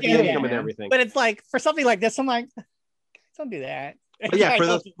supplement the income and everything. But it's like, for something like this, I'm like, don't do that. But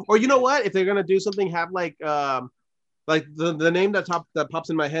yeah, or you know what, if they're gonna do something, have like the name that pops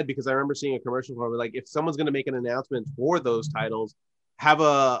in my head, because I remember seeing a commercial for it, like if someone's gonna make an announcement for those titles, have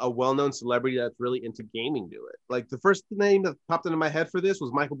a well-known celebrity that's really into gaming do it. Like the first name that popped into my head for this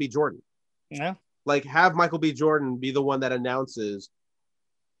was Michael B. Jordan. Yeah. Like have Michael B. Jordan be the one that announces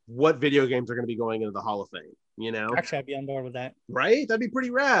what video games are going to be going into the Hall of Fame, you know? Actually, I'd be on board with that. Right? That'd be pretty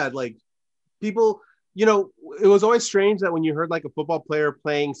rad. Like people, it was always strange that when you heard like a football player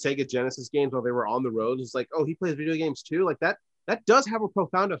playing Sega Genesis games while they were on the road, it's like, oh, he plays video games too. Like that does have a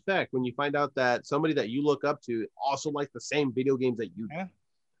profound effect when you find out that somebody that you look up to also likes the same video games that you do.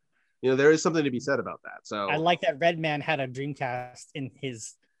 Yeah. There is something to be said about that. So I like that Redman had a Dreamcast in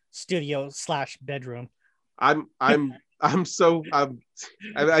his studio/bedroom. I still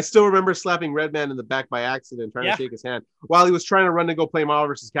remember slapping Redman in the back by accident, trying to shake his hand while he was trying to run and go play Marvel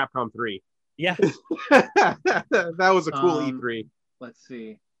vs. Capcom 3. Yeah. That was a cool E3. Let's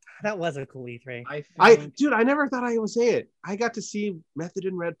see. That was a cool E3. Dude, I never thought I would say it. I got to see Method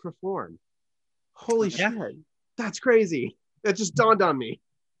in Red perform. Holy shit. That's crazy. That just dawned on me.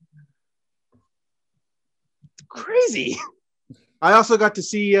 Crazy. I also got to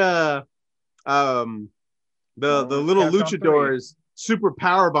see the little luchadors super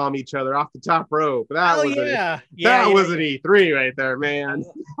power bomb each other off the top rope. That was an E3 right there, man.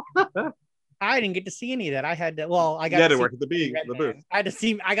 I didn't get to see any of that. I had to. Well, I got to work at the booth. I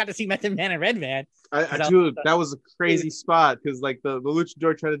got to see Method Man and Redman. Dude, that was a crazy spot because like the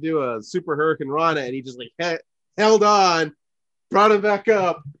luchador tried to do a super Hurricane Rana and he just like held on, brought him back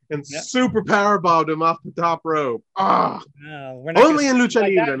up, and super power bombed him off the top rope. Only in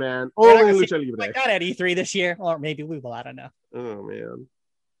Lucha Libre, man. Only in Lucha Libre. Like that at E3 this year, or maybe we will. I don't know. Oh man.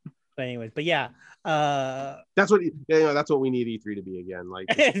 But anyways, yeah. That's what we need E3 to be again. Like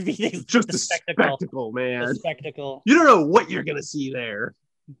just a spectacle, man. A spectacle. You don't know what you're gonna see there.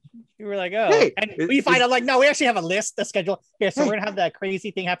 You were like, oh, and we find out like, no, we actually have a list, a schedule here, so we're gonna have that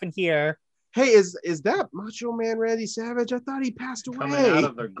crazy thing happen here. Hey, is that Macho Man Randy Savage? I thought he passed away. Coming out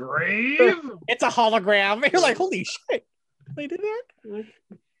of the grave. It's a hologram. You're like, holy shit! They did that.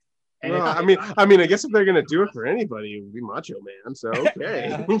 Well, I mean, I guess if they're gonna do it for anybody, it would be Macho Man. So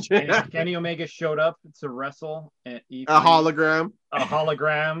okay. Kenny Omega showed up to wrestle at E3. A hologram. A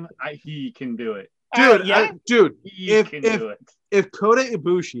hologram. He can do it. Dude, Yeah. dude, He if can do it. if Kota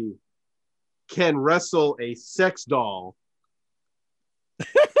Ibushi can wrestle a sex doll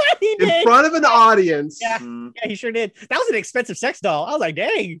He in did. front of an audience, Yeah. Mm. Yeah, he sure did. That was an expensive sex doll. I was like,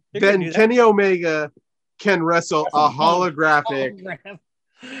 dang. they're gonna then do that. Kenny Omega can wrestle a That's a holographic hologram.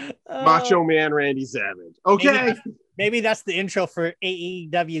 Macho Man Randy Savage. Okay, Maybe that's the intro for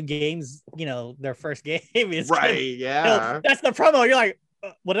AEW games. You know, their first game is right? Yeah. That's the promo. You're like,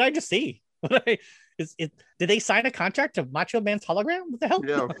 what did I just see? What did I, is it? Did they sign a contract to Macho Man's hologram? What the hell?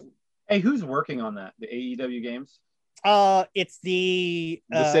 Yeah. Hey, who's working on that? The AEW games? It's the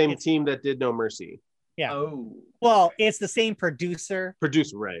The same it's- team that did No Mercy. Yeah. Oh. Well, it's the same producer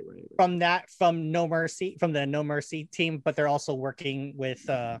Producer, right. from No Mercy, from the No Mercy team, but they're also working with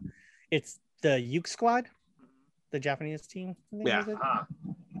it's the Yuke Squad, the Japanese team. I think Yeah. is it? Ah.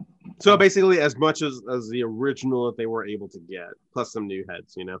 So basically, as much as the original that they were able to get, plus some new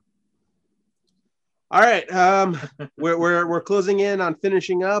heads, you know. All right, we're closing in on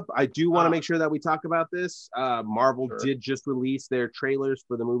finishing up. I do want to make sure that we talk about this. Marvel Sure. did just release their trailers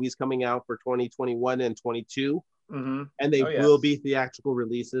for the movies coming out for 2021 and 22, Mm-hmm. and they Oh, yes. will be theatrical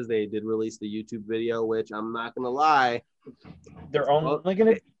releases. They did release the YouTube video, which I'm not gonna lie, They're only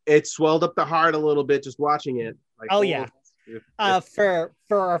going to. it swelled up the heart a little bit just watching it. Like, Oh, yeah. if- For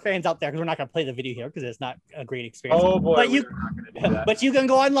our fans out there, because we're not going to play the video here because it's not a great experience. Oh boy, But you- we're not going to do that. But you can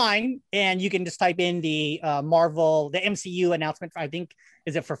go online and you can just type in the Marvel, the MCU announcement. I think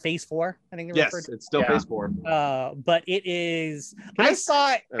is it for Phase 4? I think they yes, referred. it's still Yeah. Phase 4. But it is. Can I I-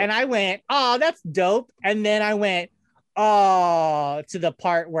 saw it oh. and I went, "Oh, that's dope!" And then I went, "Oh," to the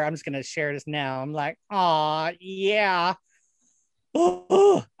part where I'm just going to share this now. I'm like, "Oh, yeah."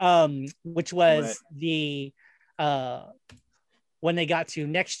 Which was What? the when they got to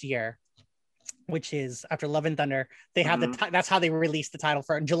next year, which is after Love and Thunder, they have that's how they released the title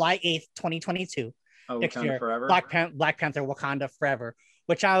for July 8th, 2022. Oh, next Wakanda year, Forever. Black Panther Wakanda Forever,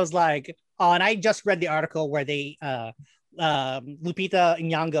 which I was like, oh, and I just read the article where they Lupita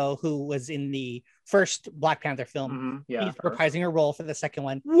Nyong'o, who was in the first Black Panther film, Mhm. Yeah. she's reprising her role for the second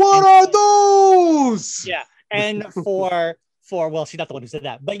one. What are those? Yeah, and for well, she's not the one who said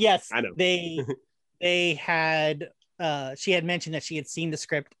that, but yes, I know. they had she had mentioned that she had seen the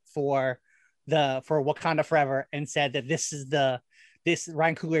script for Wakanda Forever and said that this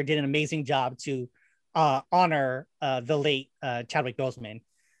Ryan Coogler did an amazing job to honor the late Chadwick Boseman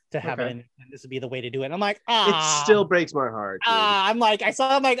to have it, and this would be the way to do it. And I'm like, It still breaks my heart. dude. I'm like, that's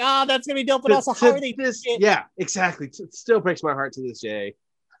gonna be dope, but also how are they? Yeah, exactly. It still breaks my heart to this day.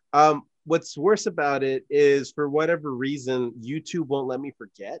 What's worse about it is, for whatever reason, YouTube won't let me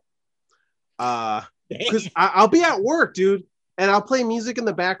forget. Because I'll be at work, dude, and I'll play music in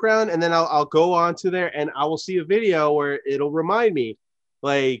the background, and then I'll go on to there, and I will see a video where it'll remind me,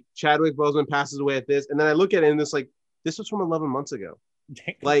 like, Chadwick Boseman passes away at this, and then I look at it, and it's like, this was from 11 months ago.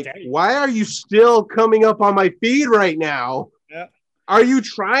 Like, why are you still coming up on my feed right now? Yeah. Are you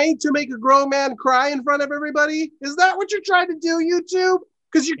trying to make a grown man cry in front of everybody? Is that what you're trying to do, YouTube?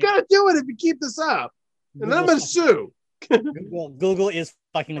 Because you're gonna do it if you keep this up, and then I'm gonna sue. Google is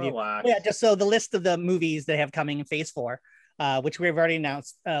fucking with you. Relax. Yeah, just so the list of the movies they have coming in Phase 4, which we've already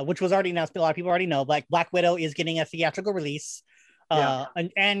announced, which was already announced, but a lot of people already know. Like Black Widow is getting a theatrical release,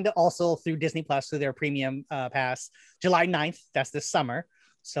 and also through Disney Plus through their premium pass, July 9th. That's this summer.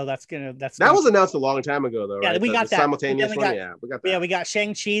 So that was announced a long time ago, though. Yeah, right? we got that simultaneous one. Yeah, we got that. Yeah, we got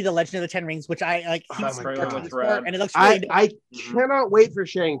Shang-Chi, The Legend of the Ten Rings, which I like. Oh my God. And it looks really I cannot wait for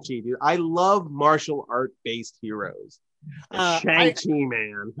Shang-Chi, dude. I love martial art based heroes. Shang-Chi,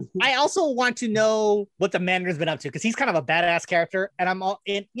 man. I also want to know what the Mandarin's been up to, because he's kind of a badass character, and I'm all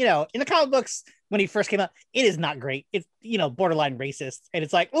in the comic books when he first came out, it is not great. It's borderline racist, and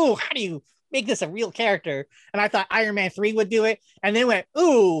it's like, oh, how do you make this a real character? And I thought Iron Man 3 would do it, and then went,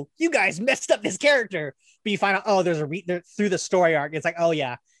 ooh, you guys messed up this character. But you find out, oh, there's through the story arc, it's like, oh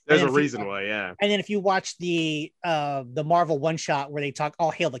yeah, there's a reason why, yeah. And then if you watch the Marvel one shot where they talk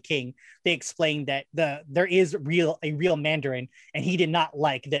All Hail the King, they explain that there is a real Mandarin, and he did not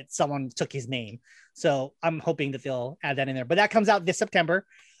like that someone took his name. So I'm hoping that they'll add that in there. But that comes out this September,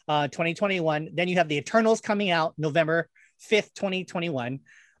 2021. Then you have the Eternals coming out November 5th, 2021.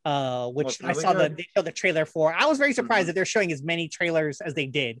 Which I saw they showed the trailer for. I was very surprised that they're showing as many trailers as they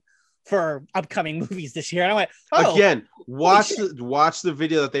did for upcoming movies this year. And I went, oh, again, watch the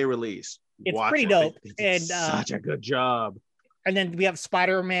video that they released. It's pretty dope. They did such a good job. And then we have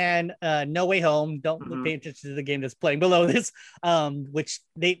Spider-Man No Way Home. Don't pay attention to the game that's playing below this, which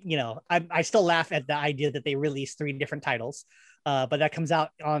they, I still laugh at the idea that they released 3 different titles, but that comes out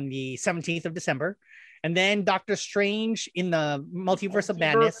on the 17th of December. and then Doctor Strange in the Multiverse of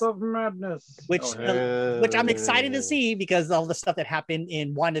Madness, which I'm excited to see because all the stuff that happened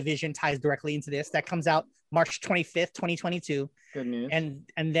in WandaVision ties directly into this. That comes out March 25th, 2022. Good news.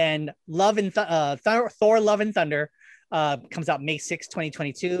 And then Thor: Love and Thunder comes out May 6th,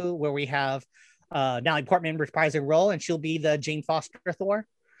 2022, where we have Natalie Portman reprising her role, and she'll be the Jane Foster Thor.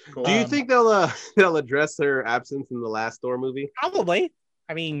 Cool. Do you think they'll address her absence in the last Thor movie? Probably.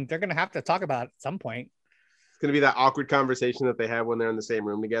 I mean, they're gonna have to talk about it at some point. It's gonna be that awkward conversation that they have when they're in the same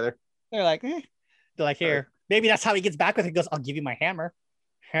room together. They're like, here. Maybe that's how he gets back with it. He goes, I'll give you my hammer.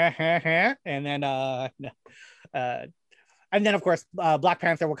 And then of course, Black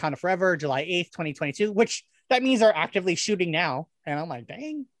Panther Wakanda Forever, July 8th, 2022, which that means they're actively shooting now. And I'm like,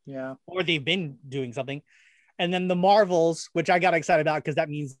 dang. Yeah. Or they've been doing something. And then the Marvels, which I got excited about because that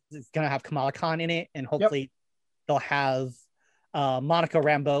means it's going to have Kamala Khan in it. And hopefully they'll have Monica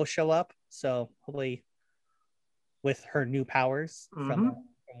Rambeau show up. So hopefully with her new powers from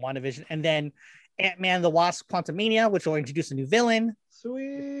WandaVision. And then Ant-Man the Wasp Quantumania, which will introduce a new villain.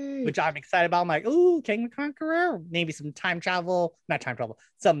 Sweet. Which I'm excited about. I'm like, ooh, King the Conqueror. Maybe some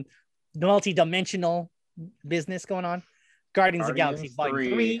some multi-dimensional business going on. Guardians of the Galaxy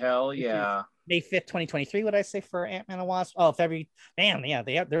Volume 3. Hell yeah. May 5th, 2023, what I say for Ant-Man and Wasp? Oh, February. Man, yeah,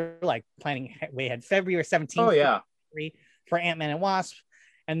 they're like planning way ahead. February 17th. Oh, yeah. For Ant-Man and Wasp.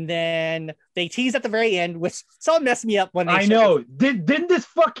 And then they tease at the very end, which someone messed me up when they I know. Didn't this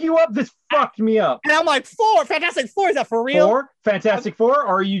fuck you up? This fucked me up. And I'm like, Fantastic Four, is that for real? Fantastic Four?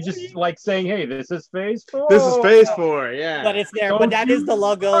 Or are you just like saying, hey, this is Phase 4? This is Phase 4, yeah. But it's there. But that is the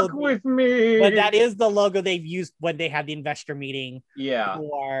logo. Fuck with me. But that is the logo they've used when they had the investor meeting. Yeah.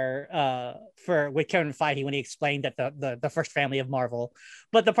 With Kevin Feige when he explained that the first family of Marvel.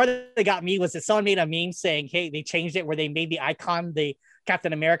 But the part that got me was that someone made a meme saying, hey, they changed it where they made the icon the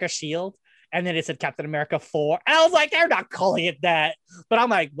Captain America shield, and then it said Captain America 4. And I was like, they're not calling it that. But I'm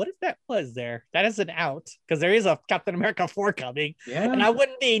like, what if that was there? That is an out, because there is a Captain America 4 coming. Yeah. And I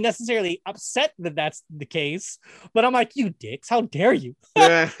wouldn't be necessarily upset that that's the case. But I'm like, you dicks, how dare you?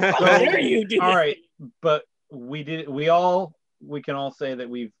 Yeah. How dare you do All this? right. But we can all say that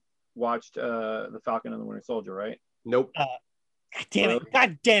we've watched The Falcon and the Winter Soldier, right? Nope. God damn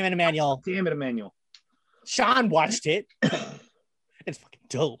it, Emmanuel. Damn it, Emmanuel. Sean watched it. It's fucking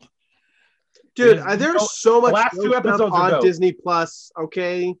dope. Dude, there's so much last 2 stuff episodes are on dope. Disney Plus,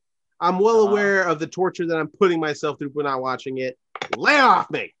 okay? I'm well aware of the torture that I'm putting myself through when not watching it. Lay off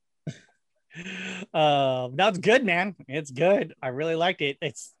me. That's good, man. It's good. I really liked it.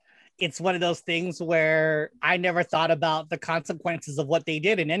 It's one of those things where I never thought about the consequences of what they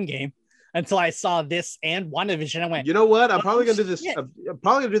did in Endgame until I saw this and WandaVision. I went, You know what? I'm probably gonna do this. shit. I'm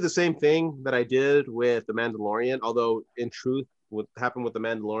probably gonna do the same thing that I did with The Mandalorian. Although, in truth, what happened with The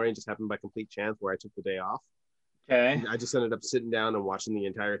Mandalorian just happened by complete chance, where I took the day off. Okay. I just ended up sitting down and watching the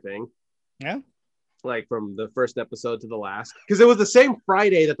entire thing. Yeah. Like from the first episode to the last, because it was the same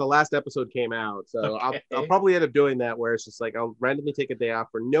Friday that the last episode came out. So Okay. I'll probably end up doing that, where it's just like I'll randomly take a day off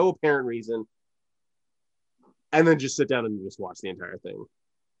for no apparent reason, and then just sit down and just watch the entire thing,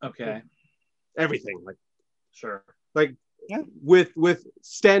 Okay. everything, Sure. Yeah. with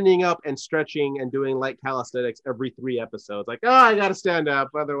standing up and stretching and doing light calisthenics every 3 episodes. Like, I gotta stand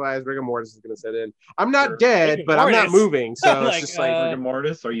up, otherwise rigor mortis is gonna set in. I'm not Sure. dead, Rigor but I'm not mortis. moving, so Like, it's just like Rigor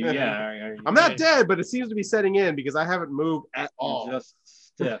mortis? Are you? Yeah. I'm not dead, but it seems to be setting in because I haven't moved at all. Just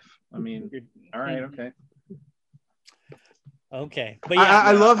stiff. I mean, all right. Okay. Okay. But yeah,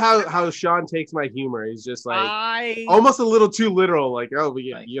 I love how Sean takes my humor. He's just like I almost a little too literal. Like, oh, but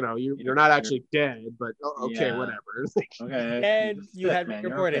Like, you're not actually dead, but okay, Yeah. whatever. Okay. and Just you stiff, had man,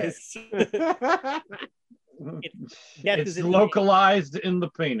 rigor you're okay. mortis. Death It's is in the- localized in the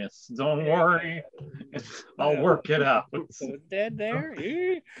penis. Don't worry. I'll work it out. So dead there.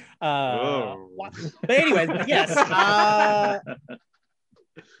 Whoa. But anyways, yes.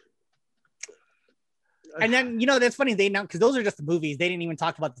 And then that's funny they announced, because those are just the movies. They didn't even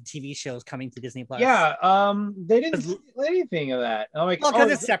talk about the TV shows coming to Disney Plus. Yeah, they didn't say anything of that. I'm like, Well,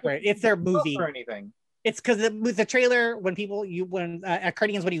 because it's separate. It's their movie. or anything. It's because with the trailer, when at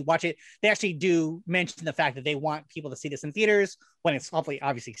Cardigans, when you watch it, they actually do mention the fact that they want people to see this in theaters when it's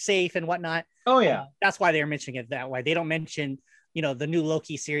obviously safe and whatnot. Oh yeah, That's why they're mentioning it that way. They don't mention, the new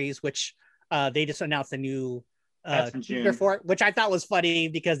Loki series, which they just announced a new That's in teaser June. for it, which I thought was funny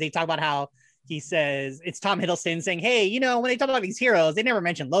because they talk about how he says it's Tom Hiddleston saying, hey, when they talk about these heroes, they never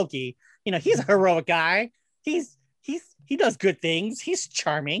mention Loki. He's a heroic guy. He does good things. He's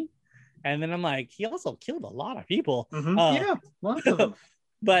charming. And then I'm like, he also killed a lot of people. Mhm. Uh, Yeah, lots of them.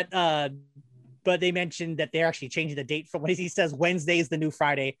 But but they mentioned that they're actually changing the date from what he says Wednesday is the new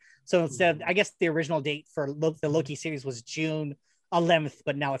Friday. So instead of, I guess the original date for the Loki series was June 11th,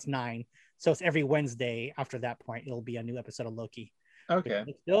 but now it's 9. So it's every Wednesday after that point. It'll be a new episode of Loki. Okay.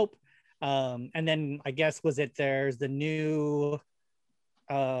 It's dope. And then I guess there's the new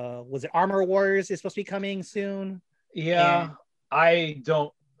was it Armor Wars is supposed to be coming soon? Yeah, And- I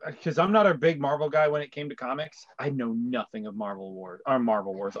don't, because I'm not a big Marvel guy when it came to comics. I know nothing of Armor Wars.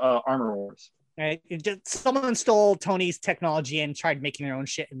 Right? It just someone stole Tony's technology and tried making their own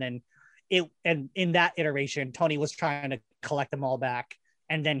shit, and then in that iteration, Tony was trying to collect them all back,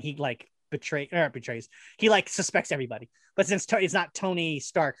 and then he like betrays. He like suspects everybody. But since it's not Tony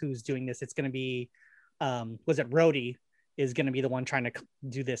Stark who's doing this, it's going to be was it Rhodey is going to be the one trying to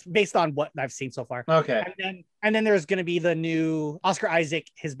do this based on what I've seen so far. Okay. And then there's going to be the new Oscar Isaac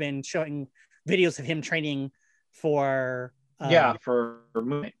has been showing videos of him training for for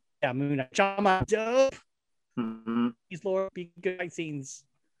Moon Knight. Yeah, Moon Knight. John dope. Mm-hmm. These Lord be good fight scenes.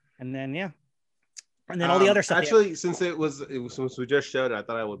 And then and then all the other stuff. Actually, since since we just showed it, I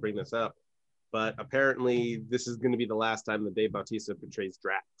thought I would bring this up. But apparently, this is going to be the last time that Dave Bautista portrays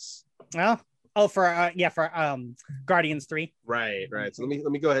Drax. For Guardians 3. Right. So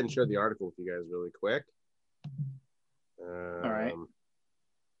let me go ahead and share the article with you guys really quick. All right.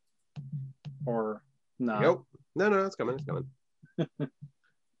 Or no? Nope. No, it's coming.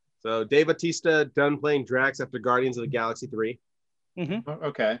 So Dave Bautista done playing Drax after Guardians of the Galaxy 3. Mm-hmm.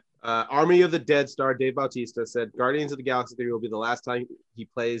 Okay. Army of the Dead star Dave Bautista said Guardians of the Galaxy 3 will be the last time he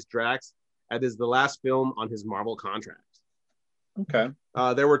plays Drax. That is the last film on his Marvel contract. Okay.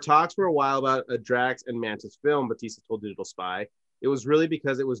 There were talks for a while about a Drax and Mantis film, Bautista told Digital Spy. It was really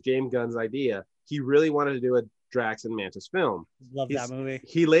because it was James Gunn's idea. He really wanted to do a Drax and Mantis film. Love that movie.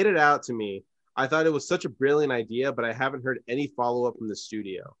 He laid it out to me. I thought it was such a brilliant idea, but I haven't heard any follow-up from the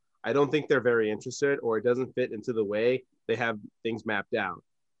studio. I don't think they're very interested, or it doesn't fit into the way they have things mapped out.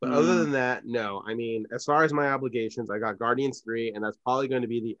 But other than that, no. I mean, as far as my obligations, I got Guardians 3, and that's probably going to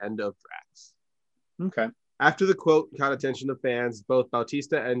be the end of Drax. Okay. After the quote caught attention of fans, both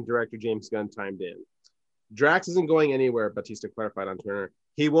Bautista and director James Gunn chimed in. Drax isn't going anywhere, Bautista clarified on Twitter.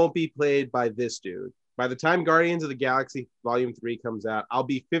 He won't be played by this dude. By the time Guardians of the Galaxy Volume 3 comes out, I'll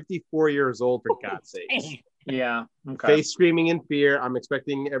be 54 years old, for God's sake. Yeah. Okay. Face screaming in fear. I'm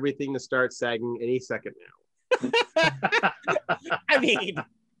expecting everything to start sagging any second now. I mean...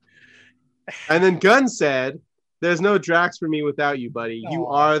 And then Gunn said, there's no Drax for me without you, buddy. You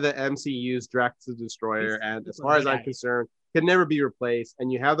are the MCU's Drax the Destroyer, and as far as I'm concerned, can never be replaced,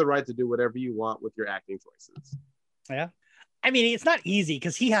 and you have the right to do whatever you want with your acting choices. Yeah. I mean, it's not easy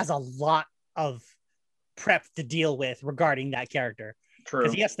because he has a lot of prep to deal with regarding that character. True.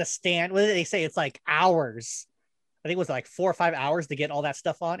 Because he has to stand, what did they say? It's like hours. I think it was like 4 or 5 hours to get all that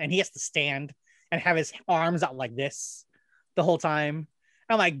stuff on, and he has to stand and have his arms out like this the whole time.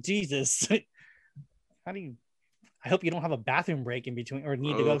 I'm like, Jesus, how do you? I hope you don't have a bathroom break in between, or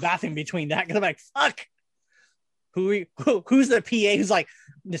need to go to the bathroom between that. Because I'm like, fuck. Who's the PA who's like,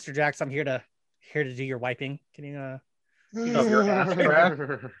 Mr. Drax, I'm here to do your wiping. Can you Of your ass crack?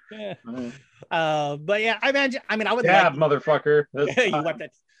 Yeah. But yeah, I imagine. I mean, I would. Yeah, motherfucker. You wiped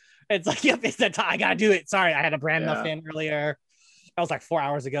it. It's like, yep, it's that time. I gotta do it. Sorry, I had a bran muffin earlier. That was like 4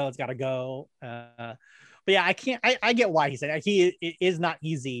 hours ago. It's gotta go. But yeah, I can't. I get why he said it. It is not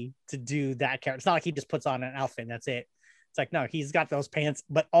easy to do that character. It's not like he just puts on an outfit and that's it. It's like, no, he's got those pants,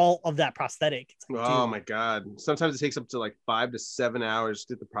 but all of that prosthetic. Like, oh my God! Sometimes it takes up to like 5 to 7 hours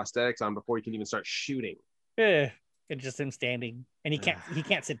to get the prosthetics on before you can even start shooting. Yeah, it's just him standing, and he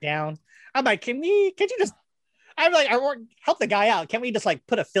can't sit down. I'm like, can't you just? I'm like, help the guy out. Can't we just like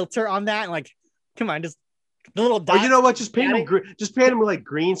put a filter on that and like, come on, just the little dot. Or you know what? Just paint him with like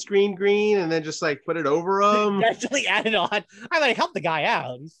green screen green, and then just like put it over him. Actually add it on. I'm like, help the guy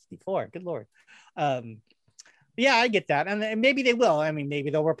out. He's 54. Good Lord. Yeah, I get that, and maybe they will. I mean, maybe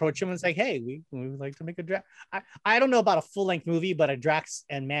they'll approach him and say, "Hey, we would like to make a Drax." I don't know about a full length movie, but a Drax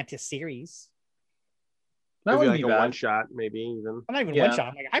and Mantis series. That would be like a one shot, maybe even. I'm not even one shot.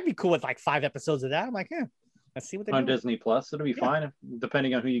 I'm like, I'd be cool with like 5 episodes of that. I'm like, yeah, let's see what they do on Disney Plus. It'll be fine,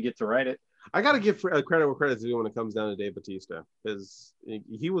 depending on who you get to write it. I got to give credit where credit's due when it comes down to Dave Bautista, because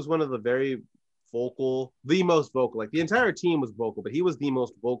he was one of the very vocal, the most vocal. Like the entire team was vocal, but he was the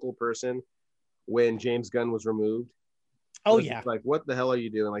most vocal person when James Gunn was removed. Oh yeah, like what the hell are you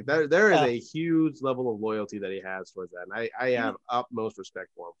doing? Like there is a huge level of loyalty that he has towards that, and I have utmost respect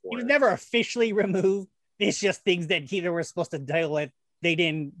for him. He was never officially removed. It's just things that they were supposed to deal with. They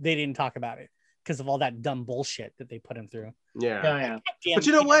didn't talk about it because of all that dumb bullshit that they put him through. Yeah. But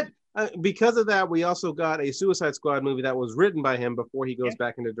you know what? Because of that, we also got a Suicide Squad movie that was written by him before he goes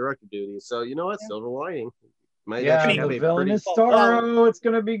back into director duty. So you know what? Silver lining. Might actually have the a villain pretty... is Starro. It's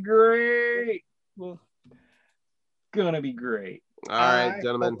gonna be great. Gonna be great. All right,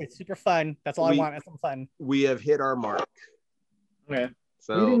 gentlemen. It's super fun. That's all I want. It's some fun. We have hit our mark. Okay.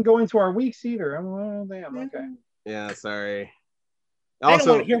 So We didn't go into our weeks either. Oh, damn. Okay. yeah, sorry. I don't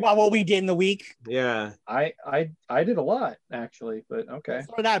want to hear about what we did in the week. Yeah. I did a lot actually, but okay.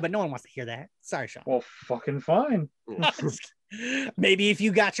 So did I, but no one wants to hear that. Sorry, Sean. Well, fucking fine. Maybe if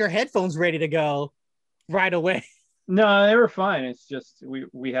you got your headphones ready to go right away. No, they were fine. It's just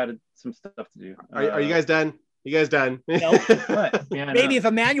we had some stuff to do. Are you guys done? You guys done? Nope. What? Yeah, Maybe if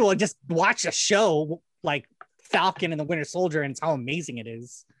Emmanuel just watched a show like Falcon and the Winter Soldier and how amazing it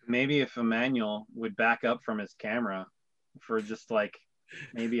is. Maybe if Emmanuel would back up from his camera for just like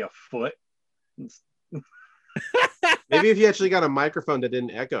maybe a foot. Maybe if you actually got a microphone that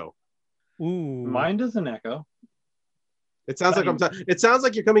didn't echo. Ooh. Mine doesn't echo. It sounds like it sounds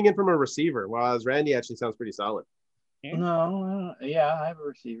like you're coming in from a receiver, whereas Randy actually sounds pretty solid. Yeah. No, yeah, I have a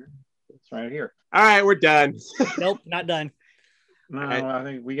receiver. It's right here. All right, we're done. Nope, not done. No, Right. I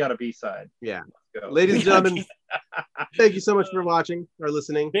think we got a B-side. Yeah. Let's go. Ladies and gentlemen, thank you so much for watching or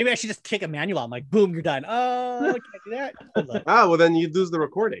listening. Maybe I should just kick Emmanuel. I'm like, boom, you're done. Oh, I can't do that. Hold on. Ah, well then you lose the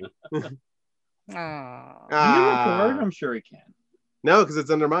recording. Aw. Can you Ah. record? I'm sure he can. No, because it's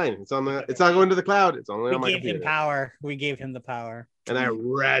under mine. It's not going to the cloud. It's only We on my gave computer. him power. We gave him the power. And I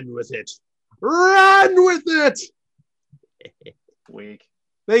ran with it. Run with it. Weak.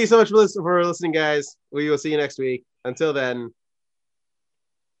 Thank you so much for listening, guys. We will see you next week. Until then,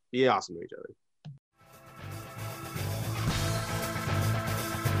 be awesome to each other.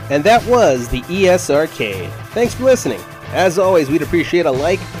 And that was the ES Arcade. Thanks for listening. As always, we'd appreciate a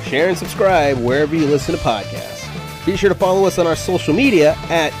like, share, and subscribe wherever you listen to podcasts. Be sure to follow us on our social media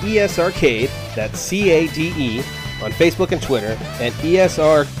at ES Arcade, that's CADE, on Facebook and Twitter, and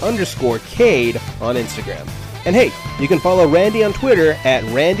ESR_Cade on Instagram. And hey, you can follow Randy on Twitter at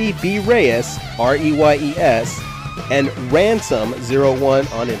Randy B. Reyes, Reyes, and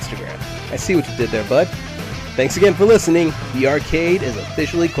Ransom01 on Instagram. I see what you did there, bud. Thanks again for listening. The arcade is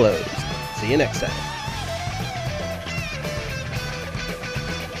officially closed. See you next time.